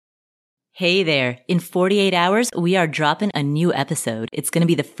Hey there. In 48 hours, we are dropping a new episode. It's going to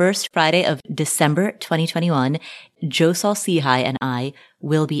be the first Friday of December 2021. Josol Sihai and I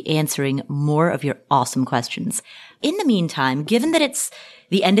will be answering more of your awesome questions. In the meantime, given that it's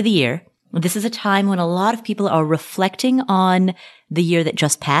the end of the year, this is a time when a lot of people are reflecting on the year that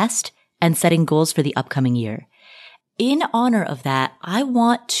just passed and setting goals for the upcoming year. In honor of that, I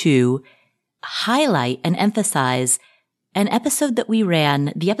want to highlight and emphasize the episode that we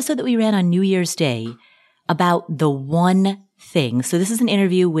ran on New Year's Day about the one thing. So this is an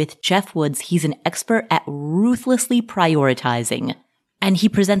interview with Jeff Woods. He's an expert at ruthlessly prioritizing, and he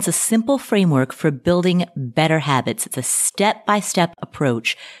presents a simple framework for building better habits. It's a step-by-step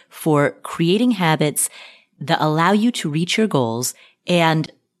approach for creating habits that allow you to reach your goals and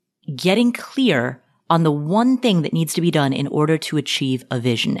getting clear on the one thing that needs to be done in order to achieve a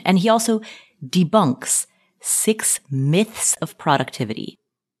vision. And he also debunks 6 myths of productivity.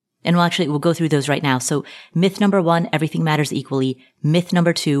 And we'll go through those right now. So myth number 1, everything matters equally. Myth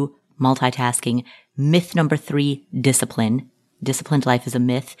number 2, multitasking. Myth number 3, discipline. Disciplined life is a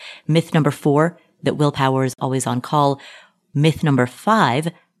myth. Myth number 4, that willpower is always on call. Myth number 5,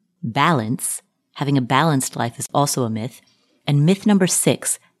 balance. Having a balanced life is also a myth. And myth number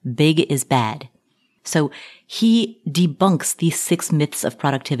 6, big is bad. So he debunks these 6 myths of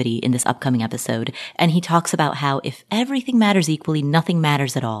productivity in this upcoming episode, and he talks about how if everything matters equally, nothing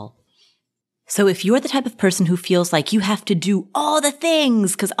matters at all. So if you're the type of person who feels like you have to do all the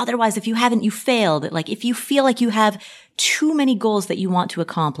things, because otherwise if you haven't, you failed, like if you feel like you have too many goals that you want to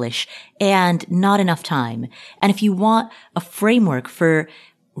accomplish and not enough time, and if you want a framework for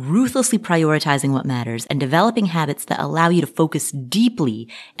ruthlessly prioritizing what matters and developing habits that allow you to focus deeply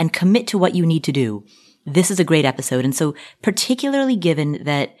and commit to what you need to do, this is a great episode. And so particularly given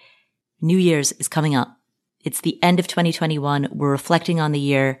that New Year's is coming up, it's the end of 2021. We're reflecting on the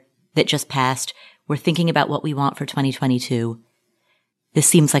year that just passed. We're thinking about what we want for 2022. This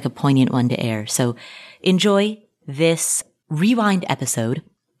seems like a poignant one to air. So enjoy this rewind episode.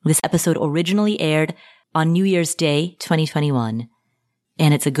 This episode originally aired on New Year's Day, 2021.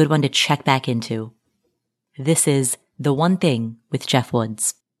 And it's a good one to check back into. This is The One Thing with Jeff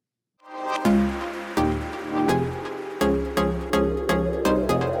Woods.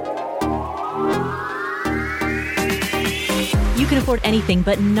 You can afford anything,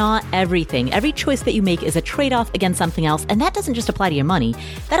 but not everything. Every choice that you make is a trade-off against something else, and that doesn't just apply to your money.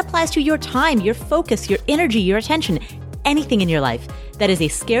 That applies to your time, your focus, your energy, your attention, anything in your life that is a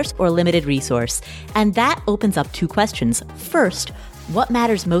scarce or limited resource. And that opens up 2 questions. First, what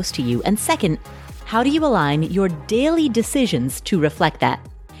matters most to you? And second, how do you align your daily decisions to reflect that?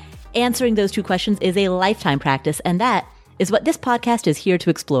 Answering those 2 questions is a lifetime practice, and that is what this podcast is here to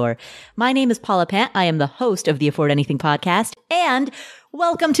explore. My name is Paula Pant. I am the host of the Afford Anything podcast, and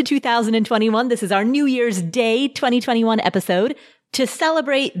welcome to 2021. This is our New Year's Day 2021 episode. To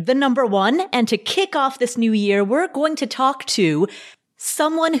celebrate the number 1 and to kick off this new year, we're going to talk to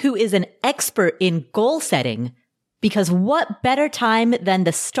someone who is an expert in goal setting. Because what better time than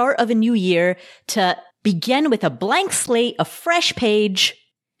the start of a new year to begin with a blank slate, a fresh page,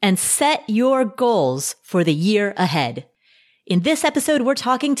 and set your goals for the year ahead. In this episode, we're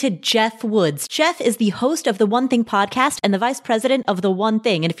talking to Jeff Woods. Jeff is the host of the One Thing podcast and the vice president of The One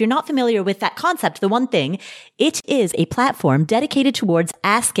Thing. And if you're not familiar with that concept, The One Thing, it is a platform dedicated towards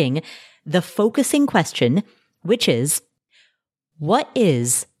asking the focusing question, which is, what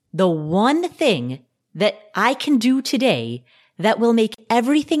is the one thing that I can do today that will make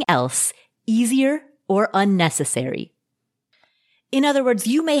everything else easier or unnecessary? In other words,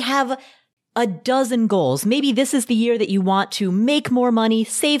 you may have a dozen goals. Maybe this is the year that you want to make more money,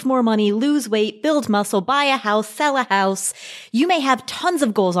 save more money, lose weight, build muscle, buy a house, sell a house. You may have tons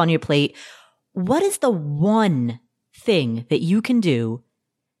of goals on your plate. What is the one thing that you can do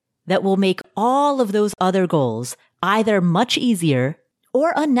that will make all of those other goals either much easier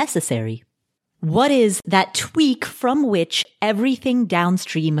or unnecessary? What is that tweak from which everything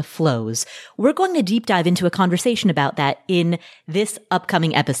downstream flows? We're going to deep dive into a conversation about that in this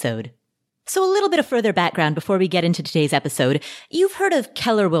upcoming episode. So a little bit of further background before we get into today's episode. You've heard of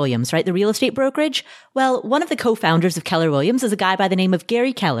Keller Williams, right? The real estate brokerage? Well, one of the co-founders of Keller Williams is a guy by the name of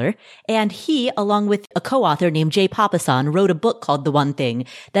Gary Keller, and he, along with a co-author named Jay Papasan, wrote a book called The One Thing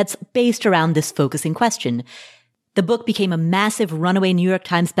that's based around this focusing question. The book became a massive runaway New York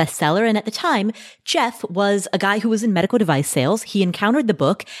Times bestseller, and at the time, Jeff was a guy who was in medical device sales. He encountered the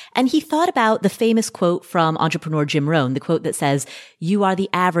book, and he thought about the famous quote from entrepreneur Jim Rohn, the quote that says, "You are the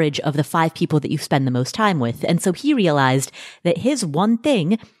average of the 5 people that you spend the most time with." And so he realized that his one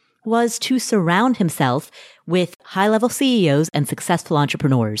thing was to surround himself with high-level CEOs and successful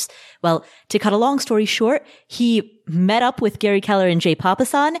entrepreneurs. Well, to cut a long story short, he met up with Gary Keller and Jay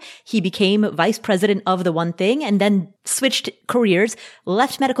Papasan. He became vice president of The One Thing and then switched careers,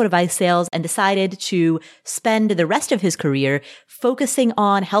 left medical device sales, and decided to spend the rest of his career focusing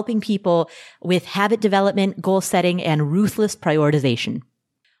on helping people with habit development, goal setting, and ruthless prioritization.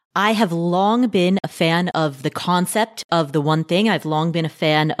 I have long been a fan of the concept of The One Thing. I've long been a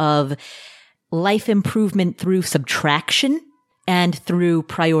fan of life improvement through subtraction and through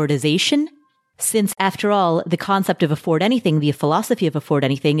prioritization. Since, after all, the concept of afford anything, the philosophy of afford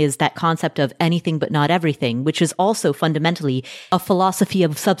anything is that concept of anything but not everything, which is also fundamentally a philosophy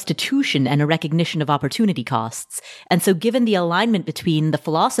of substitution and a recognition of opportunity costs. And so given the alignment between the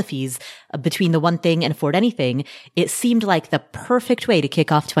philosophies, between The One Thing and afford anything, it seemed like the perfect way to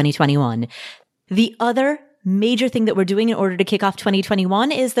kick off 2021. The other major thing that we're doing in order to kick off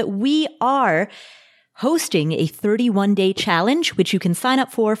 2021 is that we are hosting a 31-day challenge, which you can sign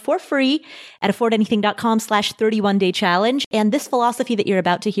up for free at affordanything.com/31-day challenge. And this philosophy that you're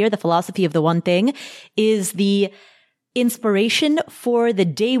about to hear, the philosophy of The One Thing, is the inspiration for the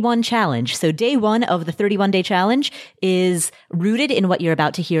day one challenge. So day one of the 31-day challenge is rooted in what you're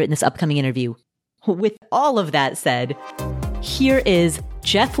about to hear in this upcoming interview. With all of that said, here is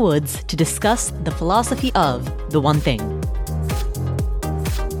Jeff Woods to discuss the philosophy of The One Thing.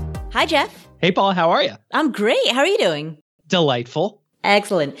 Hi, Jeff. Hey, Paul, how are you? I'm great. How are you doing? Delightful.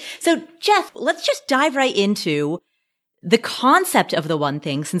 Excellent. So, Jeff, let's just dive right into the concept of The One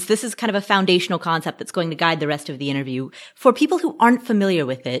Thing, since this is kind of a foundational concept that's going to guide the rest of the interview. For people who aren't familiar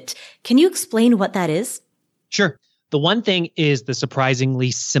with it, can you explain what that is? Sure. The One Thing is the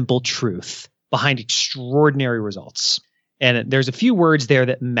surprisingly simple truth behind extraordinary results. And there's a few words there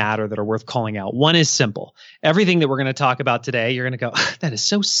that matter that are worth calling out. One is simple. Everything that we're going to talk about today, you're going to go, that is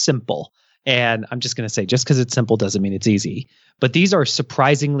so simple. And I'm just going to say, just because it's simple doesn't mean it's easy. But these are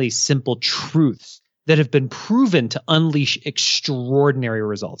surprisingly simple truths that have been proven to unleash extraordinary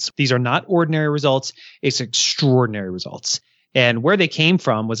results. These are not ordinary results. It's extraordinary results. And where they came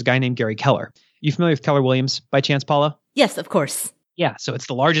from was a guy named Gary Keller. You familiar with Keller Williams by chance, Paula? Yes, of course. Yeah. So it's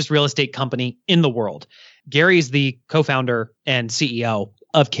the largest real estate company in the world. Gary's the co-founder and CEO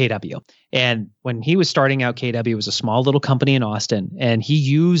of KW. And when he was starting out, KW was a small little company in Austin, and he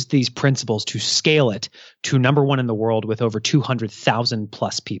used these principles to scale it to number one in the world with over 200,000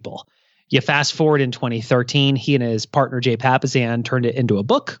 plus people. You fast forward in 2013, he and his partner, Jay Papasan, turned it into a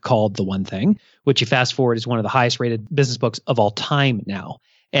book called The One Thing, which you fast forward is one of the highest rated business books of all time now.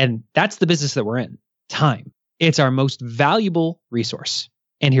 And that's the business that we're in, time. It's our most valuable resource.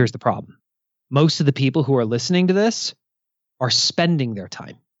 And here's the problem. Most of the people who are listening to this are spending their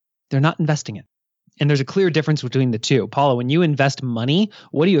time. They're not investing it. And there's a clear difference between the two. Paula, when you invest money,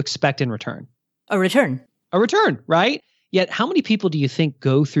 what do you expect in return? A return. A return, right? Yet how many people do you think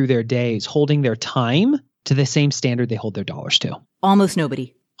go through their days holding their time to the same standard they hold their dollars to? Almost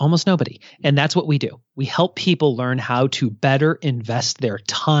nobody. Almost nobody. And that's what we do. We help people learn how to better invest their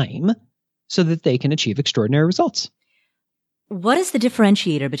time so that they can achieve extraordinary results. What is the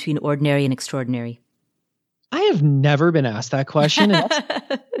differentiator between ordinary and extraordinary? I have never been asked that question.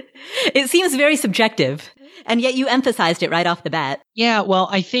 It seems very subjective, and yet you emphasized it right off the bat. Yeah, well,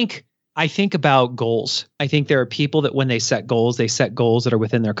 I think about goals. I think there are people that when they set goals that are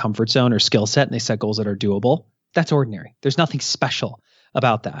within their comfort zone or skill set, and they set goals that are doable. That's ordinary. There's nothing special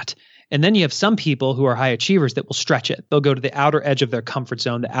about that. And then you have some people who are high achievers that will stretch it. They'll go to the outer edge of their comfort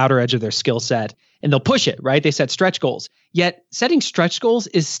zone, the outer edge of their skill set, and they'll push it, right? They set stretch goals. Yet setting stretch goals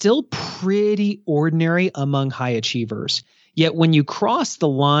is still pretty ordinary among high achievers. Yet when you cross the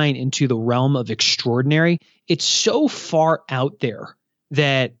line into the realm of extraordinary, it's so far out there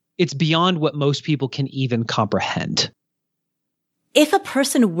that it's beyond what most people can even comprehend. If a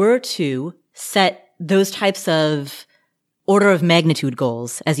person were to set those types of order of magnitude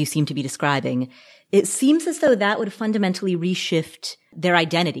goals, as you seem to be describing, it seems as though that would fundamentally reshift their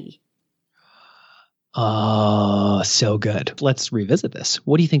identity. Oh, so good. Let's revisit this.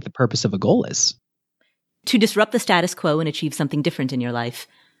 What do you think the purpose of a goal is? To disrupt the status quo and achieve something different in your life.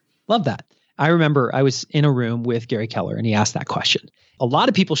 Love that. I remember I was in a room with Gary Keller and he asked that question. A lot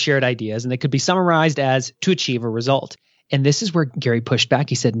of people shared ideas and they could be summarized as to achieve a result. And this is where Gary pushed back.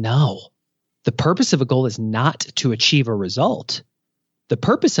 He said, no, the purpose of a goal is not to achieve a result. The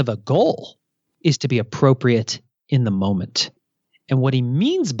purpose of a goal is to be appropriate in the moment. And what he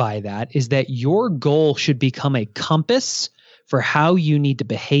means by that is that your goal should become a compass for how you need to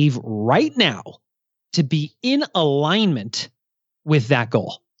behave right now to be in alignment with that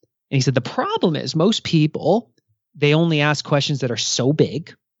goal. And he said, the problem is most people, they only ask questions that are so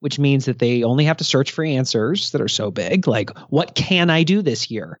big which means that they only have to search for answers that are so big, like, what can I do this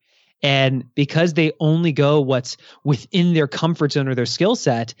year? And because they only go what's within their comfort zone or their skill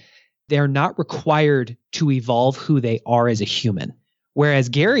set, they're not required to evolve who they are as a human. Whereas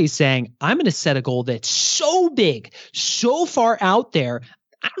Gary's saying, I'm going to set a goal that's so big, so far out there,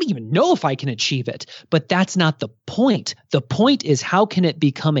 I don't even know if I can achieve it. But that's not the point. The point is, how can it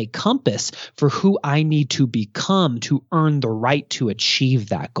become a compass for who I need to become to earn the right to achieve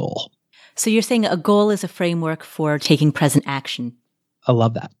that goal? So you're saying a goal is a framework for taking present action. I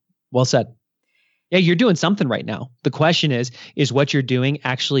love that. Well said. Yeah, you're doing something right now. The question is what you're doing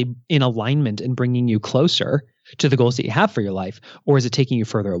actually in alignment and bringing you closer to the goals that you have for your life, or is it taking you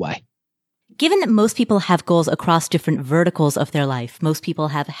further away? Given that most people have goals across different verticals of their life, most people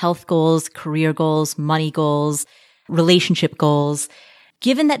have health goals, career goals, money goals, relationship goals.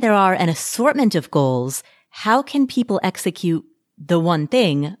 Given that there are an assortment of goals, how can people execute the one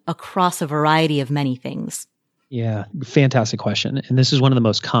thing across a variety of many things? Yeah, fantastic question. And this is one of the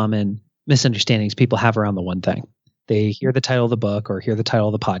most common misunderstandings people have around the one thing. They hear the title of the book or hear the title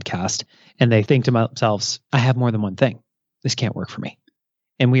of the podcast, and they think to themselves, I have more than one thing. This can't work for me.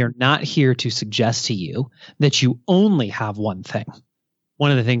 And we are not here to suggest to you that you only have one thing.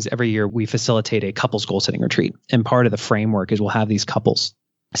 One of the things every year we facilitate a couples goal setting retreat. And part of the framework is we'll have these couples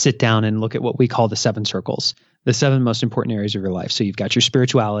sit down and look at what we call the 7 circles, the 7 most important areas of your life. So you've got your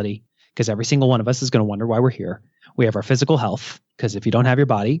spirituality, because every single one of us is going to wonder why we're here. We have our physical health, because if you don't have your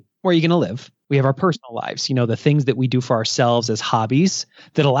body, where are you going to live? We have our personal lives, the things that we do for ourselves as hobbies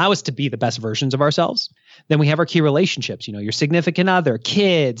that allow us to be the best versions of ourselves. Then we have our key relationships, your significant other,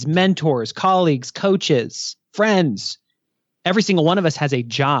 kids, mentors, colleagues, coaches, friends. Every single one of us has a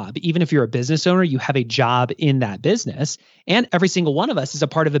job. Even if you're a business owner, you have a job in that business. And every single one of us is a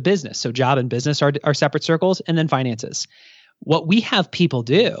part of a business. So job and business are separate circles, and then finances. What we have people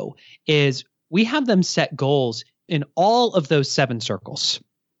do is we have them set goals in all of those 7 circles.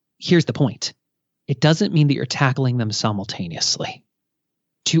 Here's the point. It doesn't mean that you're tackling them simultaneously.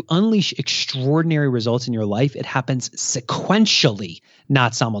 To unleash extraordinary results in your life, it happens sequentially,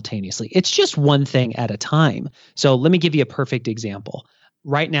 not simultaneously. It's just one thing at a time. So let me give you a perfect example.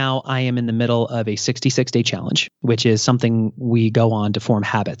 Right now, I am in the middle of a 66-day challenge, which is something we go on to form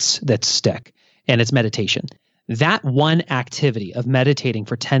habits that stick, and it's meditation. That one activity of meditating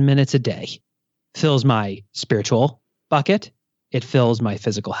for 10 minutes a day fills my spiritual bucket. It fills my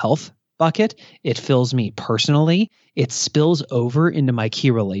physical health bucket. It fills me personally. It spills over into my key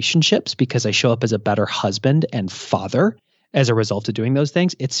relationships because I show up as a better husband and father as a result of doing those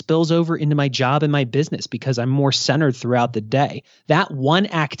things. It spills over into my job and my business because I'm more centered throughout the day. That one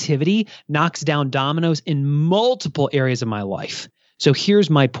activity knocks down dominoes in multiple areas of my life. So here's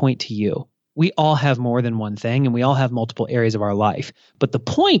my point to you. We all have more than one thing, and we all have multiple areas of our life. But the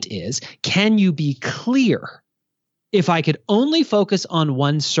point is, can you be clear? If I could only focus on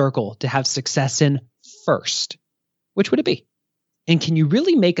one circle to have success in first, which would it be? And can you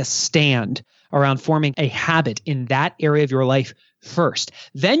really make a stand around forming a habit in that area of your life first?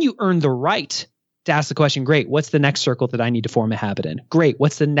 Then you earn the right to ask the question, great, what's the next circle that I need to form a habit in? Great,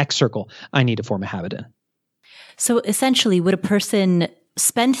 what's the next circle I need to form a habit in? So essentially, would a person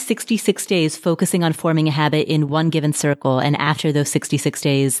spend 66 days focusing on forming a habit in one given circle, and after those 66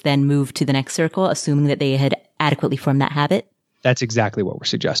 days, then move to the next circle, assuming that they had adequately formed that habit? That's exactly what we're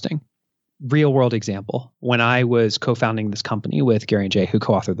suggesting. Real world example. When I was co-founding this company with Gary and Jay, who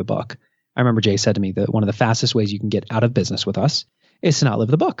co-authored the book, I remember Jay said to me that one of the fastest ways you can get out of business with us is to not live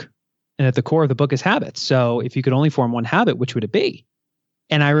the book. And at the core of the book is habits. So if you could only form one habit, which would it be?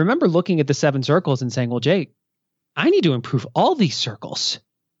 And I remember looking at the 7 circles and saying, well, Jay, I need to improve all these circles.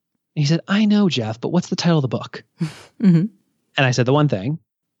 And he said, I know, Jeff, but what's the title of the book? Mm-hmm. And I said, the one thing,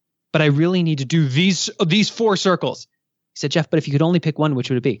 but I really need to do these 4 circles. He said, Jeff, but if you could only pick one, which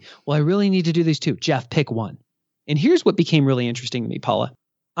would it be? Well, I really need to do these 2. Jeff, pick one. And here's what became really interesting to me, Paula.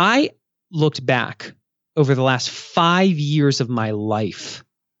 I looked back over the last 5 years of my life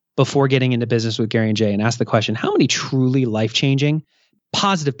before getting into business with Gary and Jay and asked the question, how many truly life-changing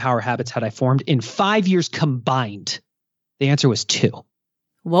positive power habits had I formed in 5 years combined? The answer was 2.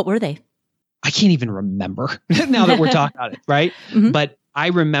 What were they? I can't even remember now that we're talking about it, right? Mm-hmm. But I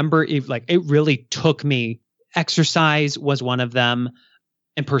remember it really took me. Exercise was one of them,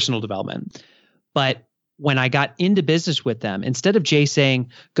 and personal development. But when I got into business with them, instead of Jay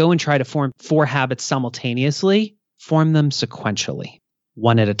saying, go and try to form 4 habits simultaneously, form them sequentially,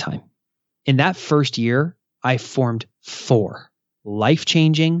 one at a time. In that first year, I formed 4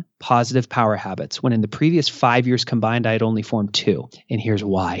 life-changing, positive power habits, when in the previous 5 years combined, I had only formed 2. And here's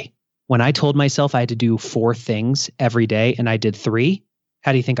why. When I told myself I had to do 4 things every day and I did 3,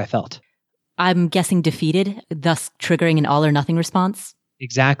 How do you think I felt? I'm guessing defeated, thus triggering an all or nothing response.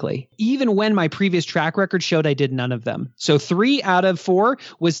 Exactly. Even when my previous track record showed I did none of them. So 3 out of 4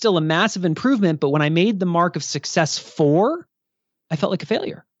 was still a massive improvement. But when I made the mark of success 4, I felt like a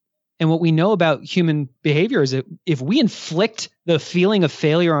failure. And what we know about human behavior is that if we inflict the feeling of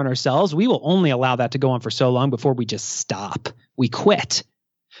failure on ourselves, we will only allow that to go on for so long before we just stop. We quit.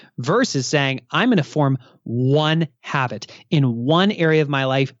 Versus saying, I'm going to form one habit in one area of my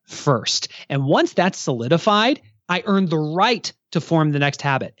life first. And once that's solidified, I earn the right to form the next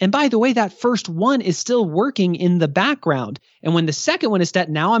habit. And by the way, that first one is still working in the background. And when the second one is set,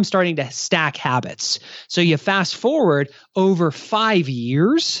 now I'm starting to stack habits. So you fast forward over 5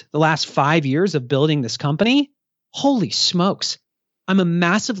 years, the last 5 years of building this company, holy smokes. I'm a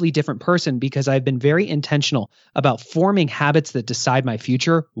massively different person because I've been very intentional about forming habits that decide my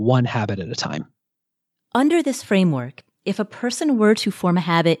future, one habit at a time. Under this framework, if a person were to form a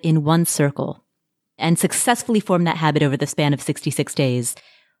habit in one circle and successfully form that habit over the span of 66 days,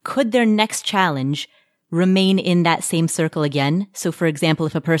 could their next challenge remain in that same circle again? So for example,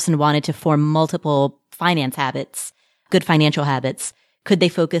 if a person wanted to form multiple finance habits, good financial habits, could they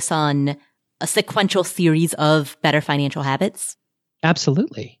focus on a sequential series of better financial habits?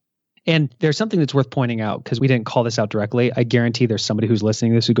 Absolutely. And there's something that's worth pointing out because we didn't call this out directly. I guarantee there's somebody who's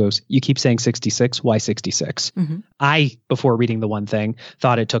listening to this who goes, you keep saying 66. Why 66? Mm-hmm. I, before reading the one thing,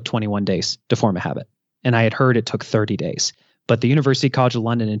 thought it took 21 days to form a habit. And I had heard it took 30 days. But the University College of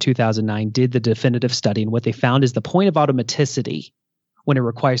London in 2009 did the definitive study. And what they found is the point of automaticity, when it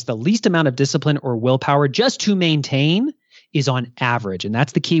requires the least amount of discipline or willpower just to maintain, is on average, and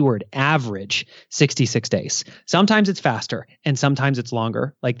that's the key word, average, 66 days. Sometimes it's faster and sometimes it's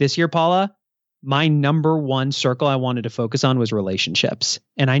longer. Like this year, Paula, my number one circle I wanted to focus on was relationships.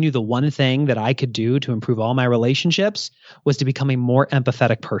 And I knew the one thing that I could do to improve all my relationships was to become a more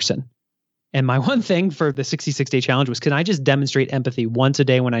empathetic person. And my one thing for the 66-day challenge was, can I just demonstrate empathy once a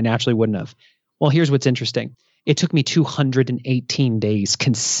day when I naturally wouldn't have? Well, here's what's interesting. It took me 218 days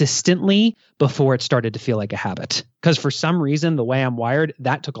consistently before it started to feel like a habit. Because for some reason, the way I'm wired,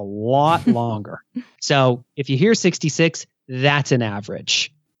 that took a lot longer. So if you hear 66, that's an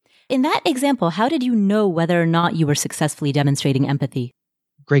average. In that example, how did you know whether or not you were successfully demonstrating empathy?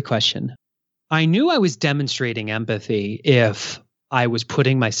 Great question. I knew I was demonstrating empathy if I was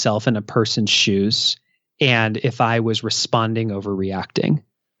putting myself in a person's shoes and if I was responding over reacting.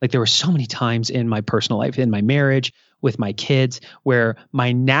 Like there were so many times in my personal life, in my marriage, with my kids, where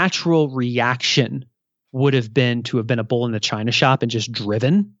my natural reaction would have been to have been a bull in the china shop and just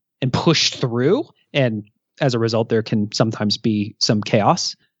driven and pushed through. And as a result, there can sometimes be some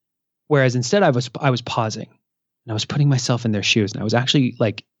chaos. Whereas instead I was pausing and I was putting myself in their shoes. And I was actually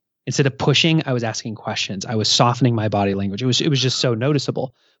like, instead of pushing, I was asking questions. I was softening my body language. It was just so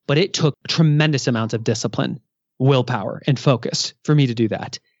noticeable. But it took tremendous amounts of discipline, willpower, and focus for me to do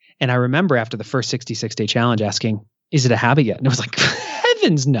that. And I remember after the first 66-day challenge asking, is it a habit yet? And it was like,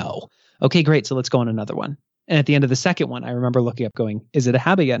 heavens no. Okay, great. So let's go on another one. And at the end of the second one, I remember looking up going, is it a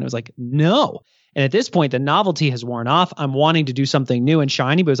habit yet? And it was like, no. And at this point, the novelty has worn off. I'm wanting to do something new and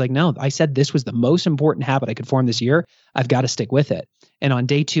shiny, but it was like, no, I said this was the most important habit I could form this year. I've got to stick with it. And on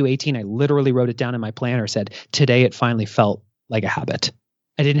day 218, I literally wrote it down in my planner, said, today it finally felt like a habit.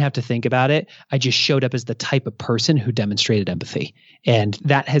 I didn't have to think about it. I just showed up as the type of person who demonstrated empathy. And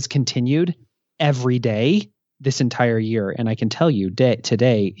that has continued every day this entire year. And I can tell you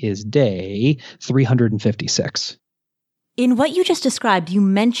today is day 356. In what you just described, you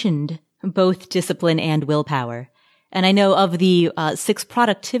mentioned both discipline and willpower. And I know of the 6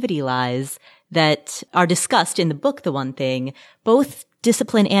 productivity lies that are discussed in the book, The One Thing, both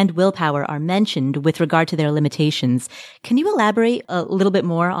discipline and willpower are mentioned with regard to their limitations. Can you elaborate a little bit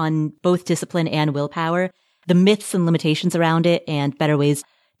more on both discipline and willpower, the myths and limitations around it, and better ways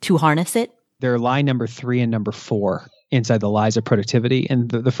to harness it? There are lie number 3 and number 4 inside the lies of productivity. And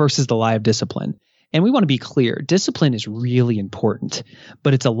the first is the lie of discipline. And we want to be clear, discipline is really important,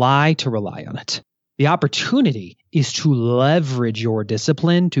 but it's a lie to rely on it. The opportunity is to leverage your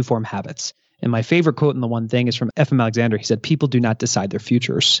discipline to form habits. And my favorite quote in The One Thing is from F.M. Alexander. He said, people do not decide their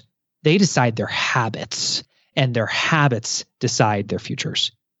futures. They decide their habits, and their habits decide their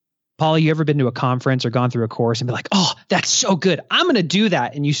futures. Paula, you ever been to a conference or gone through a course and be like, oh, that's so good. I'm going to do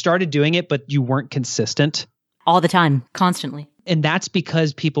that. And you started doing it, but you weren't consistent? All the time, constantly. And that's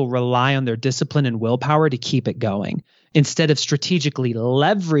because people rely on their discipline and willpower to keep it going, instead of strategically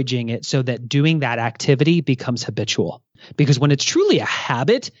leveraging it so that doing that activity becomes habitual. Because when it's truly a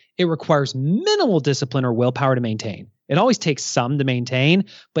habit, it requires minimal discipline or willpower to maintain. It always takes some to maintain,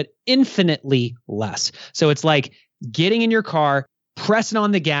 but infinitely less. So it's like getting in your car, pressing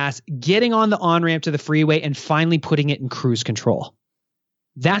on the gas, getting on the on-ramp to the freeway, and finally putting it in cruise control.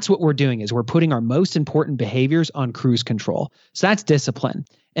 That's what we're doing, is we're putting our most important behaviors on cruise control. So that's discipline.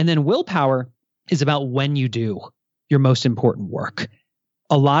 And then willpower is about when you do your most important work.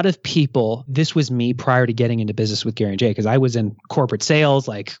 A lot of people, this was me prior to getting into business with Gary and Jay, because I was in corporate sales,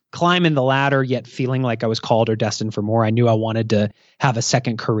 like climbing the ladder, yet feeling like I was called or destined for more. I knew I wanted to have a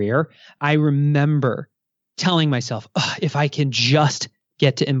second career. I remember telling myself, if I can just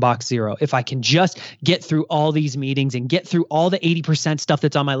get to inbox zero, if I can just get through all these meetings and get through all the 80% stuff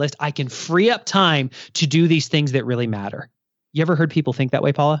that's on my list, I can free up time to do these things that really matter. You ever heard people think that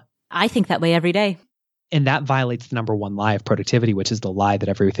way, Paula? I think that way every day. And that violates the number one lie of productivity, which is the lie that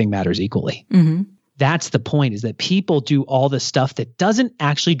everything matters equally. Mm-hmm. That's the point, is that people do all the stuff that doesn't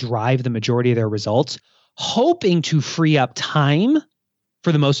actually drive the majority of their results, hoping to free up time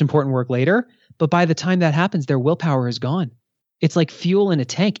for the most important work later. But by the time that happens, their willpower is gone. It's like fuel in a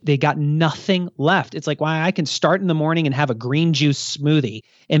tank. They got nothing left. It's like, why I can start in the morning and have a green juice smoothie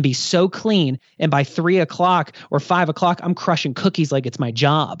and be so clean. And by 3 o'clock or 5 o'clock, I'm crushing cookies like it's my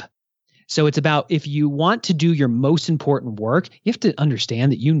job. So it's about, if you want to do your most important work, you have to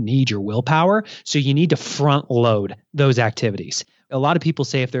understand that you need your willpower. So you need to front load those activities. A lot of people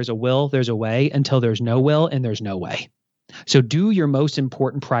say if there's a will, there's a way, until there's no will and there's no way. So do your most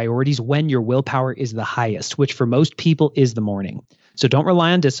important priorities when your willpower is the highest, which for most people is the morning. So don't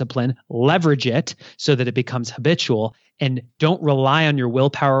rely on discipline, leverage it so that it becomes habitual, and don't rely on your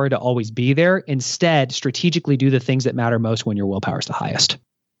willpower to always be there. Instead, strategically do the things that matter most when your willpower is the highest.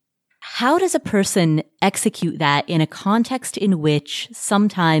 How does a person execute that in a context in which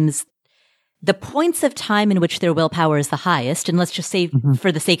sometimes the points of time in which their willpower is the highest, and let's just say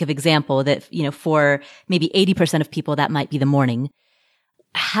for the sake of example that, for maybe 80% of people, that might be the morning.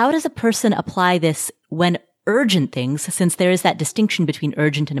 How does a person apply this when urgent things, since there is that distinction between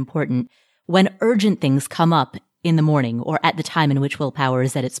urgent and important, when urgent things come up in the morning or at the time in which willpower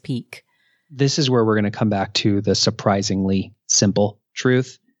is at its peak? This is where we're going to come back to the surprisingly simple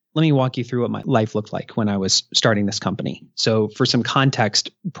truth. Let me walk you through what my life looked like when I was starting this company. So for some context,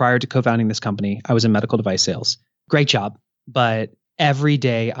 prior to co-founding this company, I was in medical device sales. Great job. But every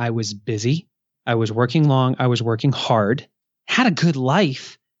day I was busy. I was working long. I was working hard, had a good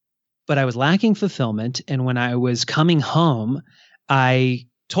life, but I was lacking fulfillment. And when I was coming home, I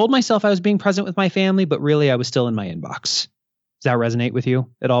told myself I was being present with my family, but really I was still in my inbox. Does that resonate with you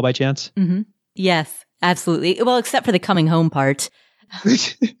at all by chance? Mm-hmm. Yes, absolutely. Well, except for the coming home part.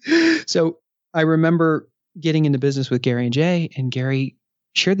 So I remember getting into business with Gary and Jay, and Gary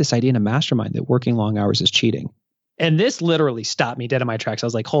shared this idea in a mastermind that working long hours is cheating. And this literally stopped me dead in my tracks. I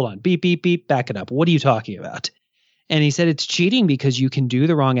was like, hold on, beep, beep, beep, back it up. What are you talking about? And he said, it's cheating because you can do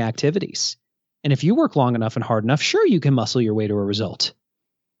the wrong activities. And if you work long enough and hard enough, sure, you can muscle your way to a result,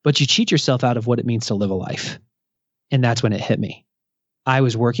 but you cheat yourself out of what it means to live a life. And that's when it hit me. I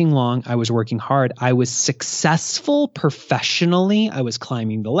was working long. I was working hard. I was successful professionally. I was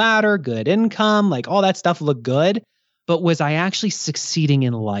climbing the ladder, good income, like all that stuff looked good. But was I actually succeeding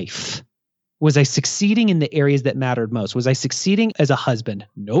in life? Was I succeeding in the areas that mattered most? Was I succeeding as a husband?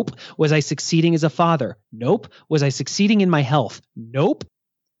 Nope. Was I succeeding as a father? Nope. Was I succeeding in my health? Nope.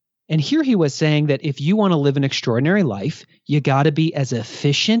 And here he was saying that if you want to live an extraordinary life, you got to be as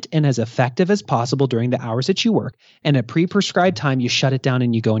efficient and as effective as possible during the hours that you work. And at pre-prescribed time, you shut it down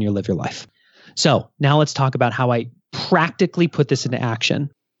and you go and you live your life. So now let's talk about how I practically put this into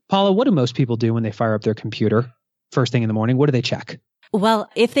action. Paula, what do most people do when they fire up their computer first thing in the morning? What do they check? Well,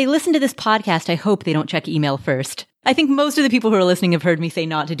 if they listen to this podcast, I hope they don't check email first. I think most of the people who are listening have heard me say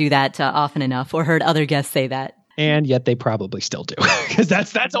not to do that often enough, or heard other guests say that. And yet they probably still do, because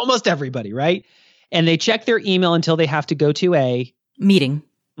that's almost everybody, right? And they check their email until they have to go to a meeting.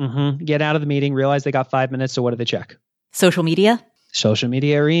 Get out of the meeting, realize they got 5 minutes. So what do they check? Social media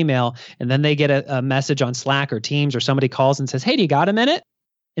or email. And then they get a message on Slack or Teams, or somebody calls and says, hey, do you got a minute?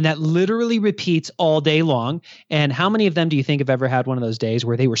 And that literally repeats all day long. And how many of them do you think have ever had one of those days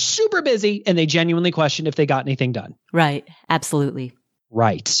where they were super busy and they genuinely questioned if they got anything done? Right. Absolutely.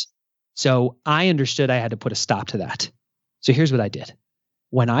 Right. So I understood I had to put a stop to that. So here's what I did.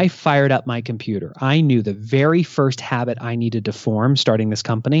 When I fired up my computer, I knew the very first habit I needed to form starting this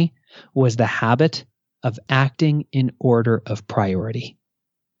company was the habit of acting in order of priority.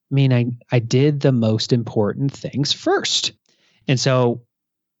 I mean, I did the most important things first. And so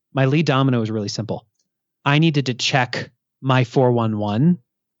my lead domino was really simple. I needed to check my 411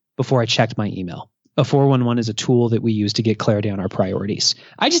 before I checked my email. A 411 is a tool that we use to get clarity on our priorities.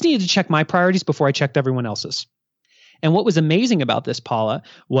 I just needed to check my priorities before I checked everyone else's. And what was amazing about this, Paula,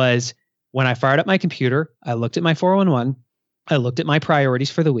 was when I fired up my computer, I looked at my 411 I looked at my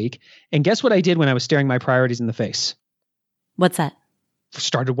priorities for the week, and guess what I did when I was staring my priorities in the face? What's that?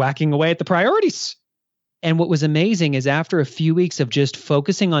 Started whacking away at the priorities. And what was amazing is after a few weeks of just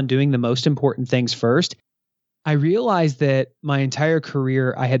focusing on doing the most important things first, I realized that my entire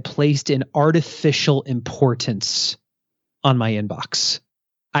career I had placed an artificial importance on my inbox.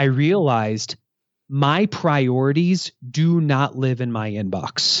 I realized my priorities do not live in my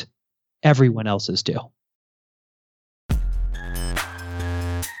inbox. Everyone else's do.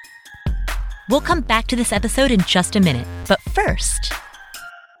 We'll come back to this episode in just a minute, but first...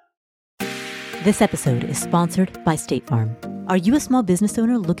 This episode is sponsored by State Farm. Are you a small business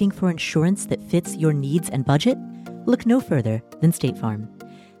owner looking for insurance that fits your needs and budget? Look no further than State Farm.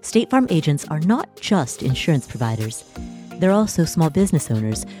 State Farm agents are not just insurance providers. They're also small business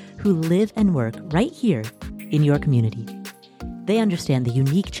owners who live and work right here in your community. They understand the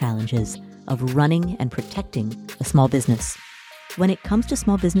unique challenges of running and protecting a small business. When it comes to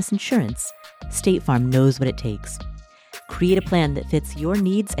small business insurance, State Farm knows what it takes. Create a plan that fits your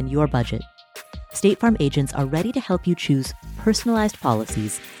needs and your budget. State Farm agents are ready to help you choose personalized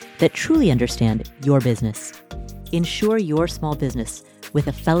policies that truly understand your business. Insure your small business with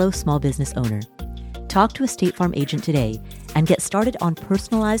a fellow small business owner. Talk to a State Farm agent today and get started on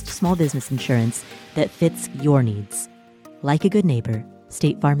personalized small business insurance that fits your needs. Like a good neighbor,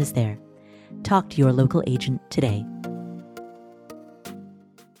 State Farm is there. Talk to your local agent today.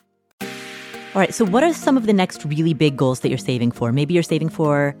 All right, so what are some of the next really big goals that you're saving for? Maybe you're saving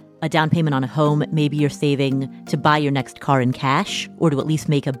for a down payment on a home. Maybe you're saving to buy your next car in cash or to at least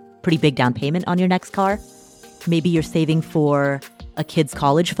make a pretty big down payment on your next car. Maybe you're saving for a kid's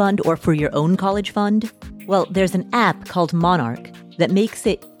college fund or for your own college fund. Well, there's an app called Monarch that makes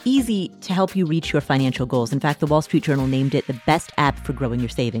it easy to help you reach your financial goals. In fact, the Wall Street Journal named it the best app for growing your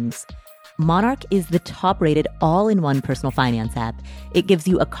savings. Monarch is the top-rated all-in-one personal finance app. It gives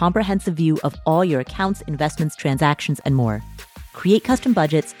you a comprehensive view of all your accounts, investments, transactions, and more. Create custom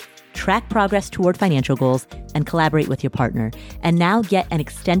budgets, track progress toward financial goals, and collaborate with your partner. And now get an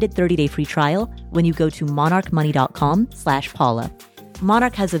extended 30-day free trial when you go to monarchmoney.com/Paula.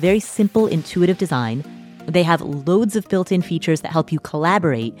 Monarch has a very simple, intuitive design. They have loads of built-in features that help you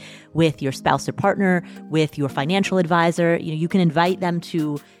collaborate with your spouse or partner, with your financial advisor. You can invite them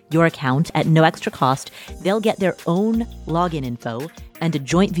to your account at no extra cost. They'll get their own login info and a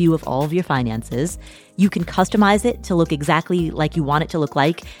joint view of all of your finances. You can customize it to look exactly like you want it to look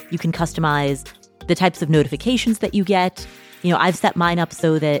like. You can customize the types of notifications that you get. I've set mine up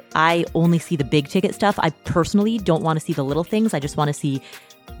so that I only see the big ticket stuff. I personally don't want to see the little things. I just want to see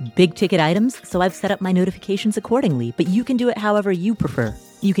big ticket items. So I've set up my notifications accordingly, but you can do it however you prefer.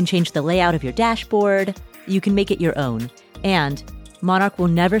 You can change the layout of your dashboard. You can make it your own. And Monarch will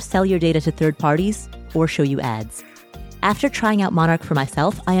never sell your data to third parties or show you ads. After trying out Monarch for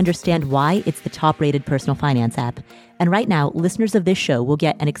myself, I understand why it's the top-rated personal finance app. And right now, listeners of this show will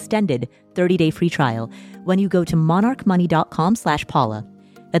get an extended 30-day free trial when you go to monarchmoney.com/Paula.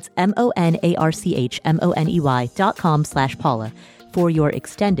 That's monarchmoney.com/Paula for your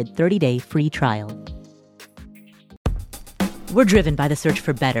extended 30-day free trial. We're driven by the search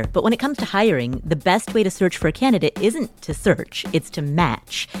for better, but when it comes to hiring, the best way to search for a candidate isn't to search, it's to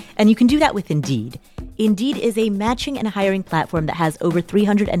match. And you can do that with Indeed. Indeed is a matching and hiring platform that has over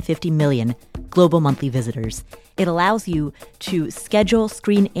 350 million global monthly visitors. It allows you to schedule,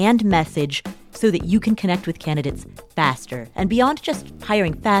 screen, and message so that you can connect with candidates faster. And beyond just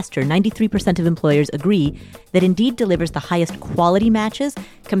hiring faster, 93% of employers agree that Indeed delivers the highest quality matches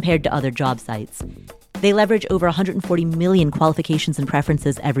compared to other job sites. They leverage over 140 million qualifications and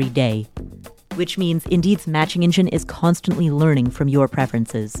preferences every day, which means Indeed's matching engine is constantly learning from your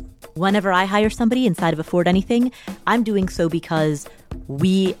preferences. Whenever I hire somebody inside of Afford Anything, I'm doing so because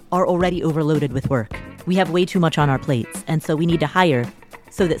we are already overloaded with work. We have way too much on our plates, and so we need to hire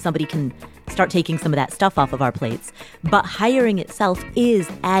so that somebody can start taking some of that stuff off of our plates. But hiring itself is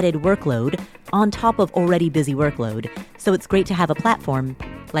added workload on top of already busy workload. So it's great to have a platform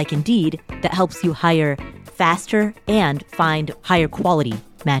like Indeed that helps you hire faster and find higher quality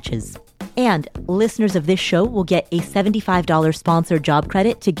matches. And listeners of this show will get a $75 sponsored job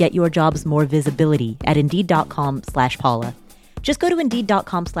credit to get your jobs more visibility at Indeed.com/Paula. Just go to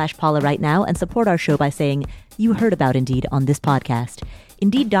Indeed.com/Paula right now and support our show by saying you heard about Indeed on this podcast.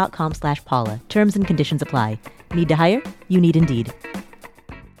 Indeed.com/Paula. Terms and conditions apply. Need to hire? You need Indeed.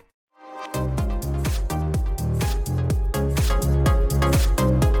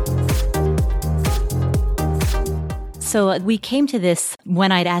 So we came to this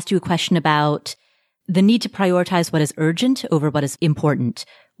when I'd asked you a question about the need to prioritize what is urgent over what is important.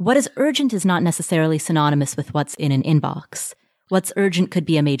 What is urgent is not necessarily synonymous with what's in an inbox. What's urgent could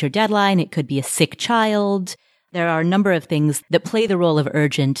be a major deadline. It could be a sick child. There are a number of things that play the role of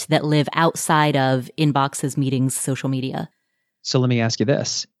urgent that live outside of inboxes, meetings, social media. So let me ask you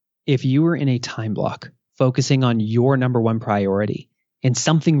this. If you were in a time block focusing on your number one priority and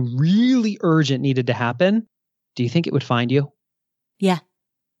something really urgent needed to happen, do you think it would find you? Yeah.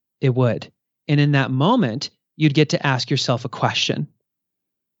 It would. And in that moment, you'd get to ask yourself a question.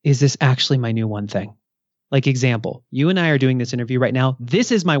 Is this actually my new one thing? Like example, you and I are doing this interview right now.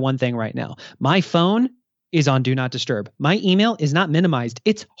 This is my one thing right now. My phone is on Do Not Disturb. My email is not minimized.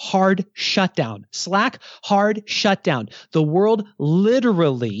 It's hard shutdown. Slack, hard shutdown. The world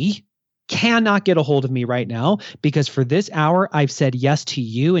literally cannot get a hold of me right now because for this hour, I've said yes to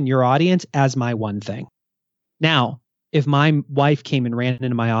you and your audience as my one thing. Now, if my wife came and ran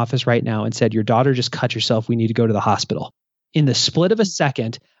into my office right now and said, your daughter just cut herself, we need to go to the hospital. In the split of a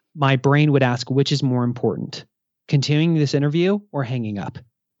second, my brain would ask, which is more important, continuing this interview or hanging up?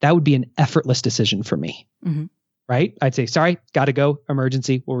 That would be an effortless decision for me, right? I'd say, sorry, got to go,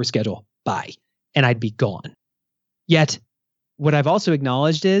 emergency, we'll reschedule, bye. And I'd be gone. Yet, what I've also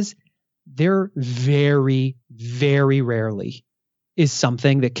acknowledged is there very, very rarely is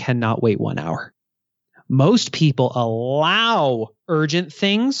something that cannot wait 1 hour. Most people allow urgent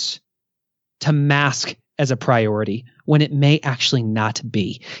things to mask as a priority when it may actually not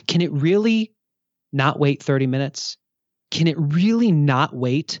be. Can it really not wait 30 minutes? Can it really not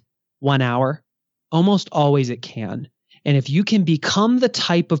wait 1 hour? Almost always it can. And if you can become the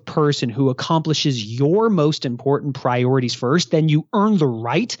type of person who accomplishes your most important priorities first, then you earn the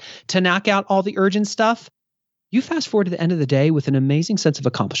right to knock out all the urgent stuff. You fast forward to the end of the day with an amazing sense of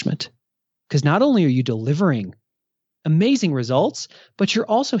accomplishment. Because not only are you delivering amazing results, but you're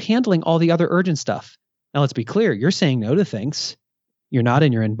also handling all the other urgent stuff. Now, let's be clear. You're saying no to things. You're not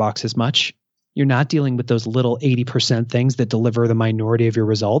in your inbox as much. You're not dealing with those little 80% things that deliver the minority of your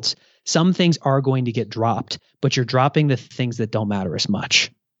results. Some things are going to get dropped, but you're dropping the things that don't matter as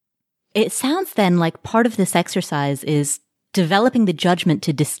much. It sounds then like part of this exercise is developing the judgment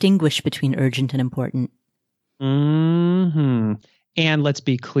to distinguish between urgent and important. And let's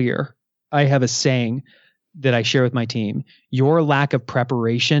be clear. I have a saying that I share with my team. Your lack of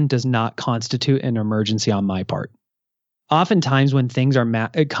preparation does not constitute an emergency on my part. Oftentimes when things are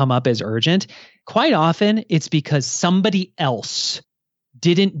come up as urgent, quite often it's because somebody else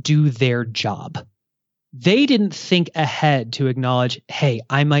didn't do their job. They didn't think ahead to acknowledge, hey,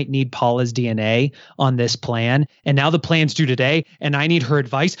 I might need Paula's DNA on this plan. And now the plan's due today and I need her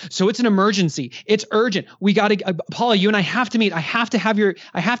advice. So it's an emergency. It's urgent. We got to, Paula, you and I have to meet. I have to have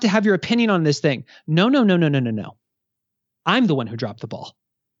your opinion on this thing. No. I'm the one who dropped the ball.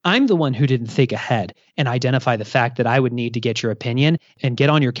 I'm the one who didn't think ahead and identify the fact that I would need to get your opinion and get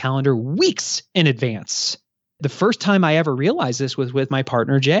on your calendar weeks in advance. The first time I ever realized this was with my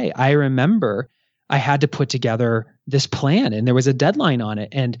partner, Jay. I remember I had to put together this plan and there was a deadline on it.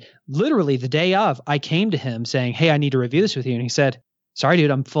 And literally the day of, I came to him saying, hey, I need to review this with you. And he said, sorry, dude,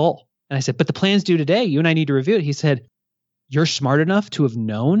 I'm full. And I said, but the plan's due today. You and I need to review it. He said, you're smart enough to have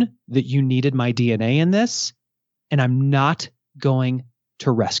known that you needed my DNA in this, and I'm not going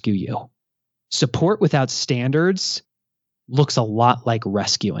to rescue you. Support without standards looks a lot like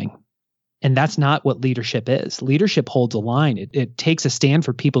rescuing. And that's not what leadership is. Leadership holds a line. It takes a stand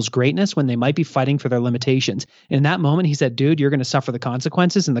for people's greatness when they might be fighting for their limitations. In that moment, he said, dude, you're going to suffer the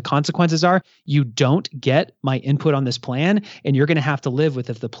consequences. And the consequences are you don't get my input on this plan. And you're going to have to live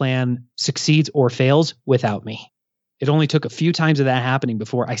with if the plan succeeds or fails without me. It only took a few times of that happening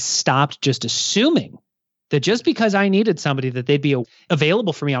before I stopped just assuming that just because I needed somebody that they'd be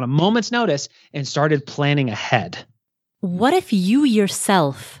available for me on a moment's notice and started planning ahead. What if you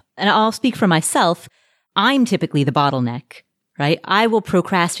yourself, and I'll speak for myself, I'm typically the bottleneck, right? I will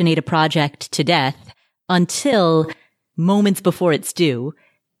procrastinate a project to death until moments before it's due.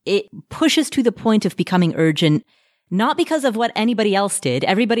 It pushes to the point of becoming urgent, not because of what anybody else did.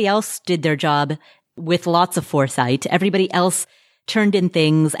 Everybody else did their job with lots of foresight. Everybody else turned in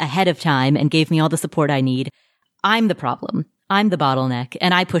things ahead of time and gave me all the support I need. I'm the problem. I'm the bottleneck.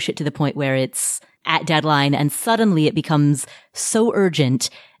 And I push it to the point where it's at deadline and suddenly it becomes so urgent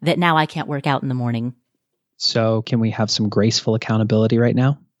that now I can't work out in the morning. So can we have some graceful accountability right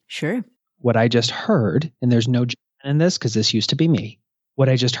now? Sure. What I just heard, and there's no judgment in this because this used to be me. What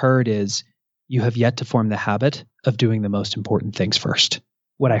I just heard is you have yet to form the habit of doing the most important things first.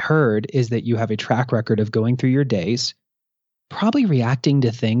 What I heard is that you have a track record of going through your days, probably reacting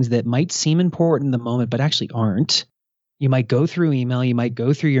to things that might seem important in the moment, but actually aren't. You might go through email, you might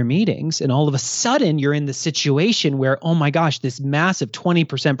go through your meetings, and all of a sudden you're in the situation where, oh my gosh, this massive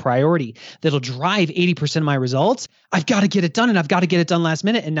 20% priority that'll drive 80% of my results, I've got to get it done, and I've got to get it done last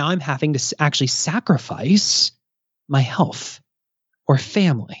minute. And now I'm having to actually sacrifice my health or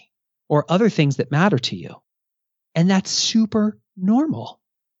family or other things that matter to you. And that's super normal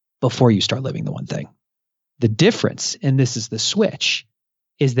before you start living the one thing. The difference, and this is the switch,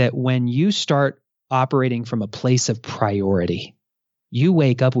 is that when you start operating from a place of priority, you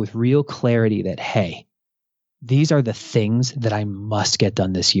wake up with real clarity that, hey, these are the things that I must get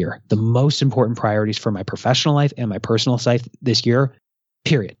done this year. The most important priorities for my professional life and my personal life this year,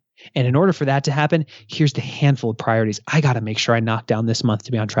 period. And in order for that to happen, here's the handful of priorities I got to make sure I knock down this month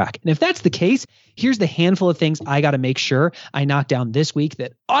to be on track. And if that's the case, here's the handful of things I got to make sure I knock down this week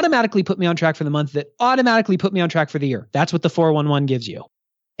that automatically put me on track for the month, that automatically put me on track for the year. That's what the 411 gives you.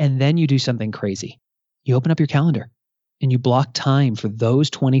 And then you do something crazy. You open up your calendar and you block time for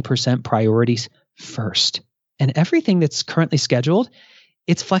those 20% priorities first. And everything that's currently scheduled,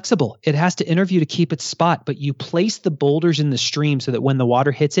 it's flexible. It has to interview to keep its spot, but you place the boulders in the stream so that when the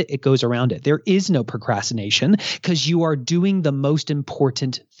water hits it, it goes around it. There is no procrastination because you are doing the most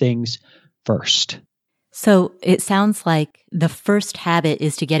important things first. So it sounds like the first habit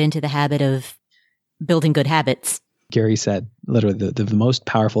is to get into the habit of building good habits. Gary said literally the most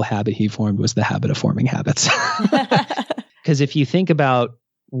powerful habit he formed was the habit of forming habits. Because if you think about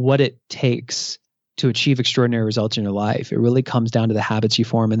what it takes to achieve extraordinary results in your life, it really comes down to the habits you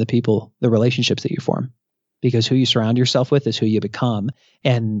form and the relationships that you form. Because who you surround yourself with is who you become.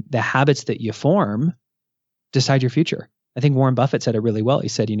 And the habits that you form decide your future. I think Warren Buffett said it really well. He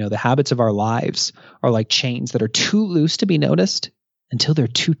said, the habits of our lives are like chains that are too loose to be noticed until they're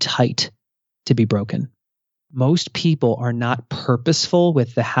too tight to be broken. Most people are not purposeful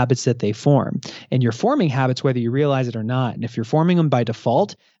with the habits that they form. And you're forming habits whether you realize it or not. And if you're forming them by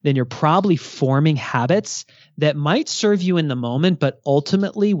default, then you're probably forming habits that might serve you in the moment, but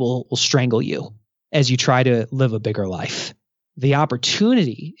ultimately will strangle you as you try to live a bigger life. The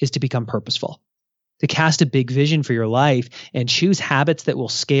opportunity is to become purposeful, to cast a big vision for your life and choose habits that will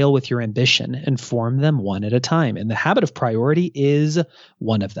scale with your ambition and form them one at a time. And the habit of priority is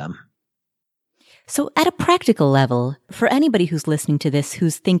one of them. So at a practical level, for anybody who's listening to this,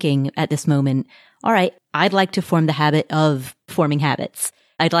 who's thinking at this moment, all right, I'd like to form the habit of forming habits.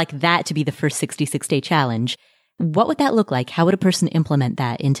 I'd like that to be the first 66-day challenge. What would that look like? How would a person implement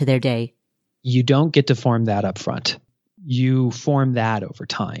that into their day? You don't get to form that up front. You form that over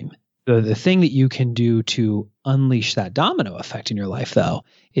time. The thing that you can do to unleash that domino effect in your life, though,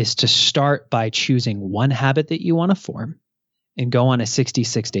 is to start by choosing one habit that you want to form and go on a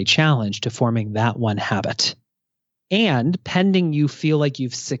 66-day challenge to forming that one habit. And pending you feel like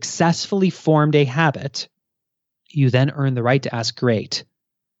you've successfully formed a habit, you then earn the right to ask, great,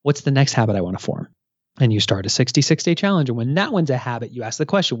 what's the next habit I want to form? And you start a 66-day challenge. And when that one's a habit, you ask the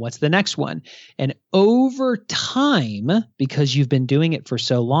question, what's the next one? And over time, because you've been doing it for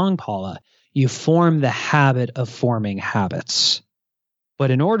so long, Paula, you form the habit of forming habits. But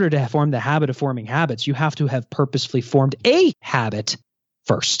in order to form the habit of forming habits, you have to have purposefully formed a habit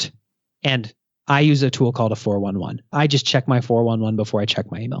first. And I use a tool called a 411. I just check my 411 before I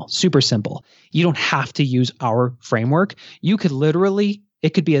check my email. Super simple. You don't have to use our framework. You could literally,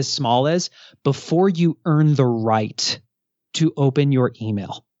 it could be as small as before you earn the right to open your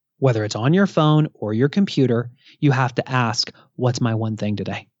email, whether it's on your phone or your computer, you have to ask, what's my one thing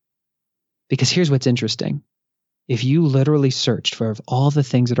today? Because here's what's interesting. If you literally searched for all the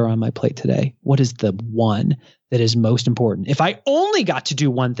things that are on my plate today, what is the one that is most important? If I only got to do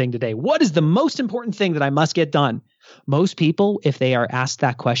one thing today, what is the most important thing that I must get done? Most people, if they are asked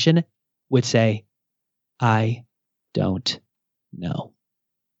that question, would say, I don't know.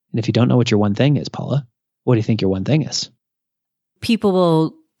 And if you don't know what your one thing is, Paula, what do you think your one thing is? People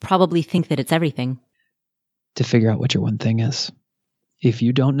will probably think that it's everything. To figure out what your one thing is. If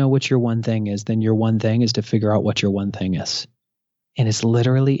you don't know what your one thing is, then your one thing is to figure out what your one thing is. And it's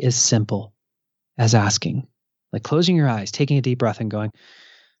literally as simple as asking, like closing your eyes, taking a deep breath and going,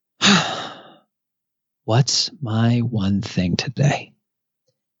 what's my one thing today?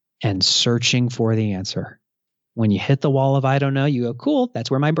 And searching for the answer. When you hit the wall of I don't know, you go, cool,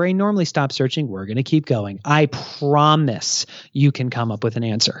 that's where my brain normally stops searching. We're going to keep going. I promise you can come up with an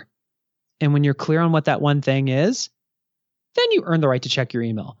answer. And when you're clear on what that one thing is, then you earn the right to check your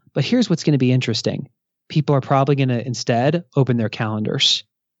email. But here's what's going to be interesting. People are probably going to instead open their calendars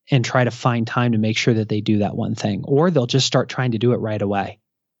and try to find time to make sure that they do that one thing, or they'll just start trying to do it right away.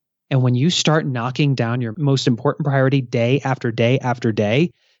 And when you start knocking down your most important priority day after day after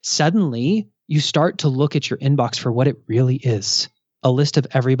day, suddenly you start to look at your inbox for what it really is, a list of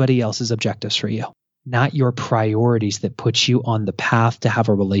everybody else's objectives for you, not your priorities that put you on the path to have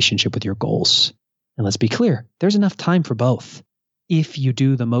a relationship with your goals. And let's be clear, there's enough time for both if you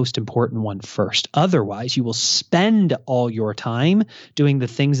do the most important one first. Otherwise, you will spend all your time doing the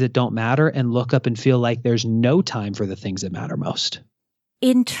things that don't matter and look up and feel like there's no time for the things that matter most.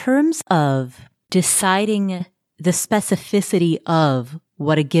 In terms of deciding the specificity of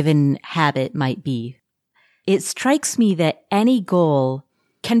what a given habit might be, it strikes me that any goal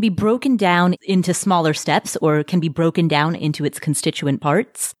can be broken down into smaller steps or can be broken down into its constituent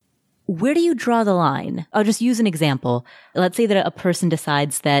parts. Where do you draw the line? I'll just use an example. Let's say that a person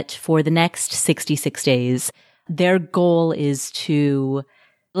decides that for the next 66 days, their goal is to,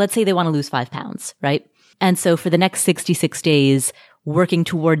 let's say they want to lose 5 pounds, right? And so for the next 66 days, working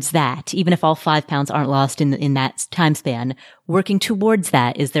towards that, even if all 5 pounds aren't lost in that time span, working towards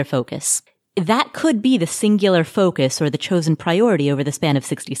that is their focus. That could be the singular focus or the chosen priority over the span of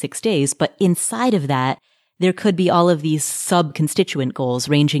 66 days, but inside of that, there could be all of these sub-constituent goals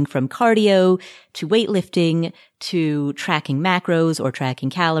ranging from cardio to weightlifting to tracking macros or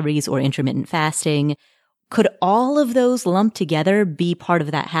tracking calories or intermittent fasting. Could all of those lumped together be part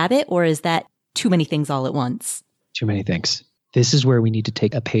of that habit, or is that too many things all at once? Too many things. This is where we need to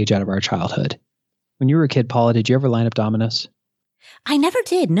take a page out of our childhood. When you were a kid, Paula, did you ever line up dominoes? I never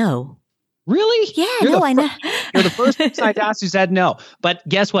did, no. Really? Yeah, I know. You're the first person I asked who said no. But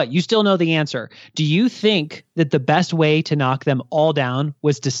guess what? You still know the answer. Do you think that the best way to knock them all down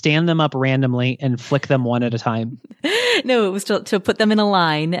was to stand them up randomly and flick them one at a time? No, it was to put them in a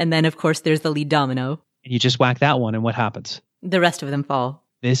line. And then, of course, there's the lead domino. And you just whack that one, and what happens? The rest of them fall.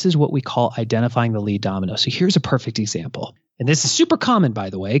 This is what we call identifying the lead domino. So here's a perfect example. And this is super common,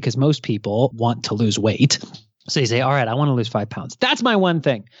 by the way, because most people want to lose weight. So you say, all right, I want to lose 5 pounds. That's my one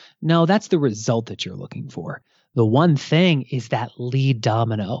thing. No, that's the result that you're looking for. The one thing is that lead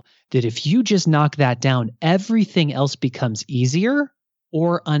domino, that if you just knock that down, everything else becomes easier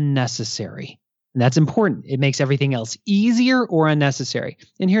or unnecessary. And that's important. It makes everything else easier or unnecessary.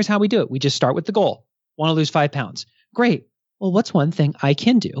 And here's how we do it. We just start with the goal. Want to lose 5 pounds. Great. Well, what's one thing I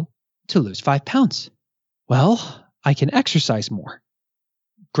can do to lose 5 pounds? Well, I can exercise more.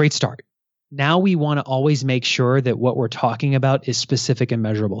 Great start. Now we want to always make sure that what we're talking about is specific and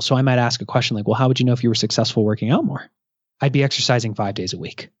measurable. So I might ask a question like, well, how would you know if you were successful working out more? I'd be exercising 5 days a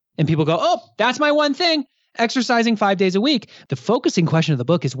week. And people go, oh, that's my one thing, exercising 5 days a week. The focusing question of the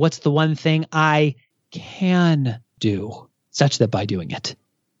book is, what's the one thing I can do such that by doing it,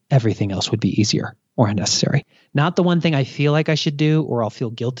 everything else would be easier or unnecessary? Not the one thing I feel like I should do, or I'll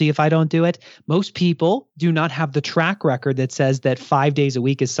feel guilty if I don't do it. Most people do not have the track record that says that 5 days a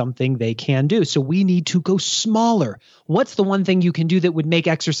week is something they can do. So we need to go smaller. What's the one thing you can do that would make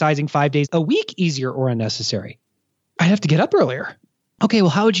exercising 5 days a week easier or unnecessary? I'd have to get up earlier. Okay,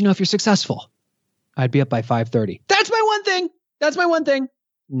 well, how would you know if you're successful? I'd be up by 5:30. That's my one thing. That's my one thing.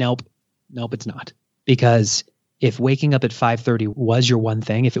 Nope, it's not. Because if waking up at 5:30 was your one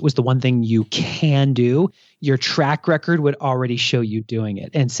thing, if it was the one thing you can do, your track record would already show you doing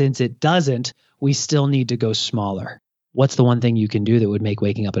it. And since it doesn't, we still need to go smaller. What's the one thing you can do that would make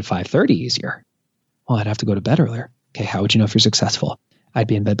waking up at 5:30 easier? Well, I'd have to go to bed earlier. Okay, how would you know if you're successful? I'd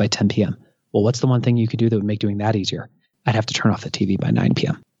be in bed by 10 p.m. Well, what's the one thing you could do that would make doing that easier? I'd have to turn off the TV by 9